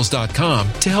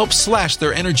SavePowerBills.com to help slash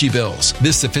their energy bills.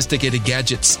 This sophisticated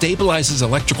gadget stabilizes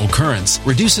electrical currents,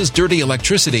 reduces dirty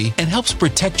electricity, and helps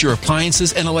protect your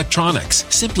appliances and electronics.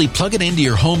 Simply plug it into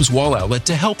your home home's wall outlet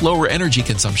to help lower energy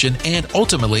consumption and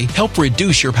ultimately help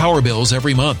reduce your power bills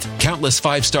every month. Countless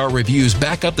 5-star reviews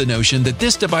back up the notion that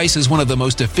this device is one of the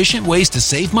most efficient ways to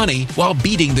save money while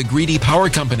beating the greedy power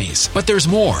companies. But there's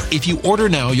more. If you order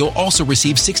now, you'll also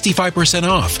receive 65%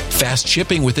 off, fast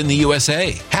shipping within the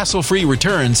USA, hassle-free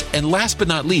returns, and last but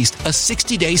not least, a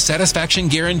 60-day satisfaction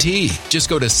guarantee.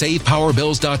 Just go to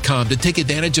SavePowerBills.com to take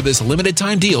advantage of this limited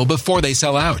time deal before they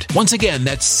sell out. Once again,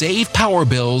 that's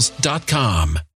SavePowerBills.com.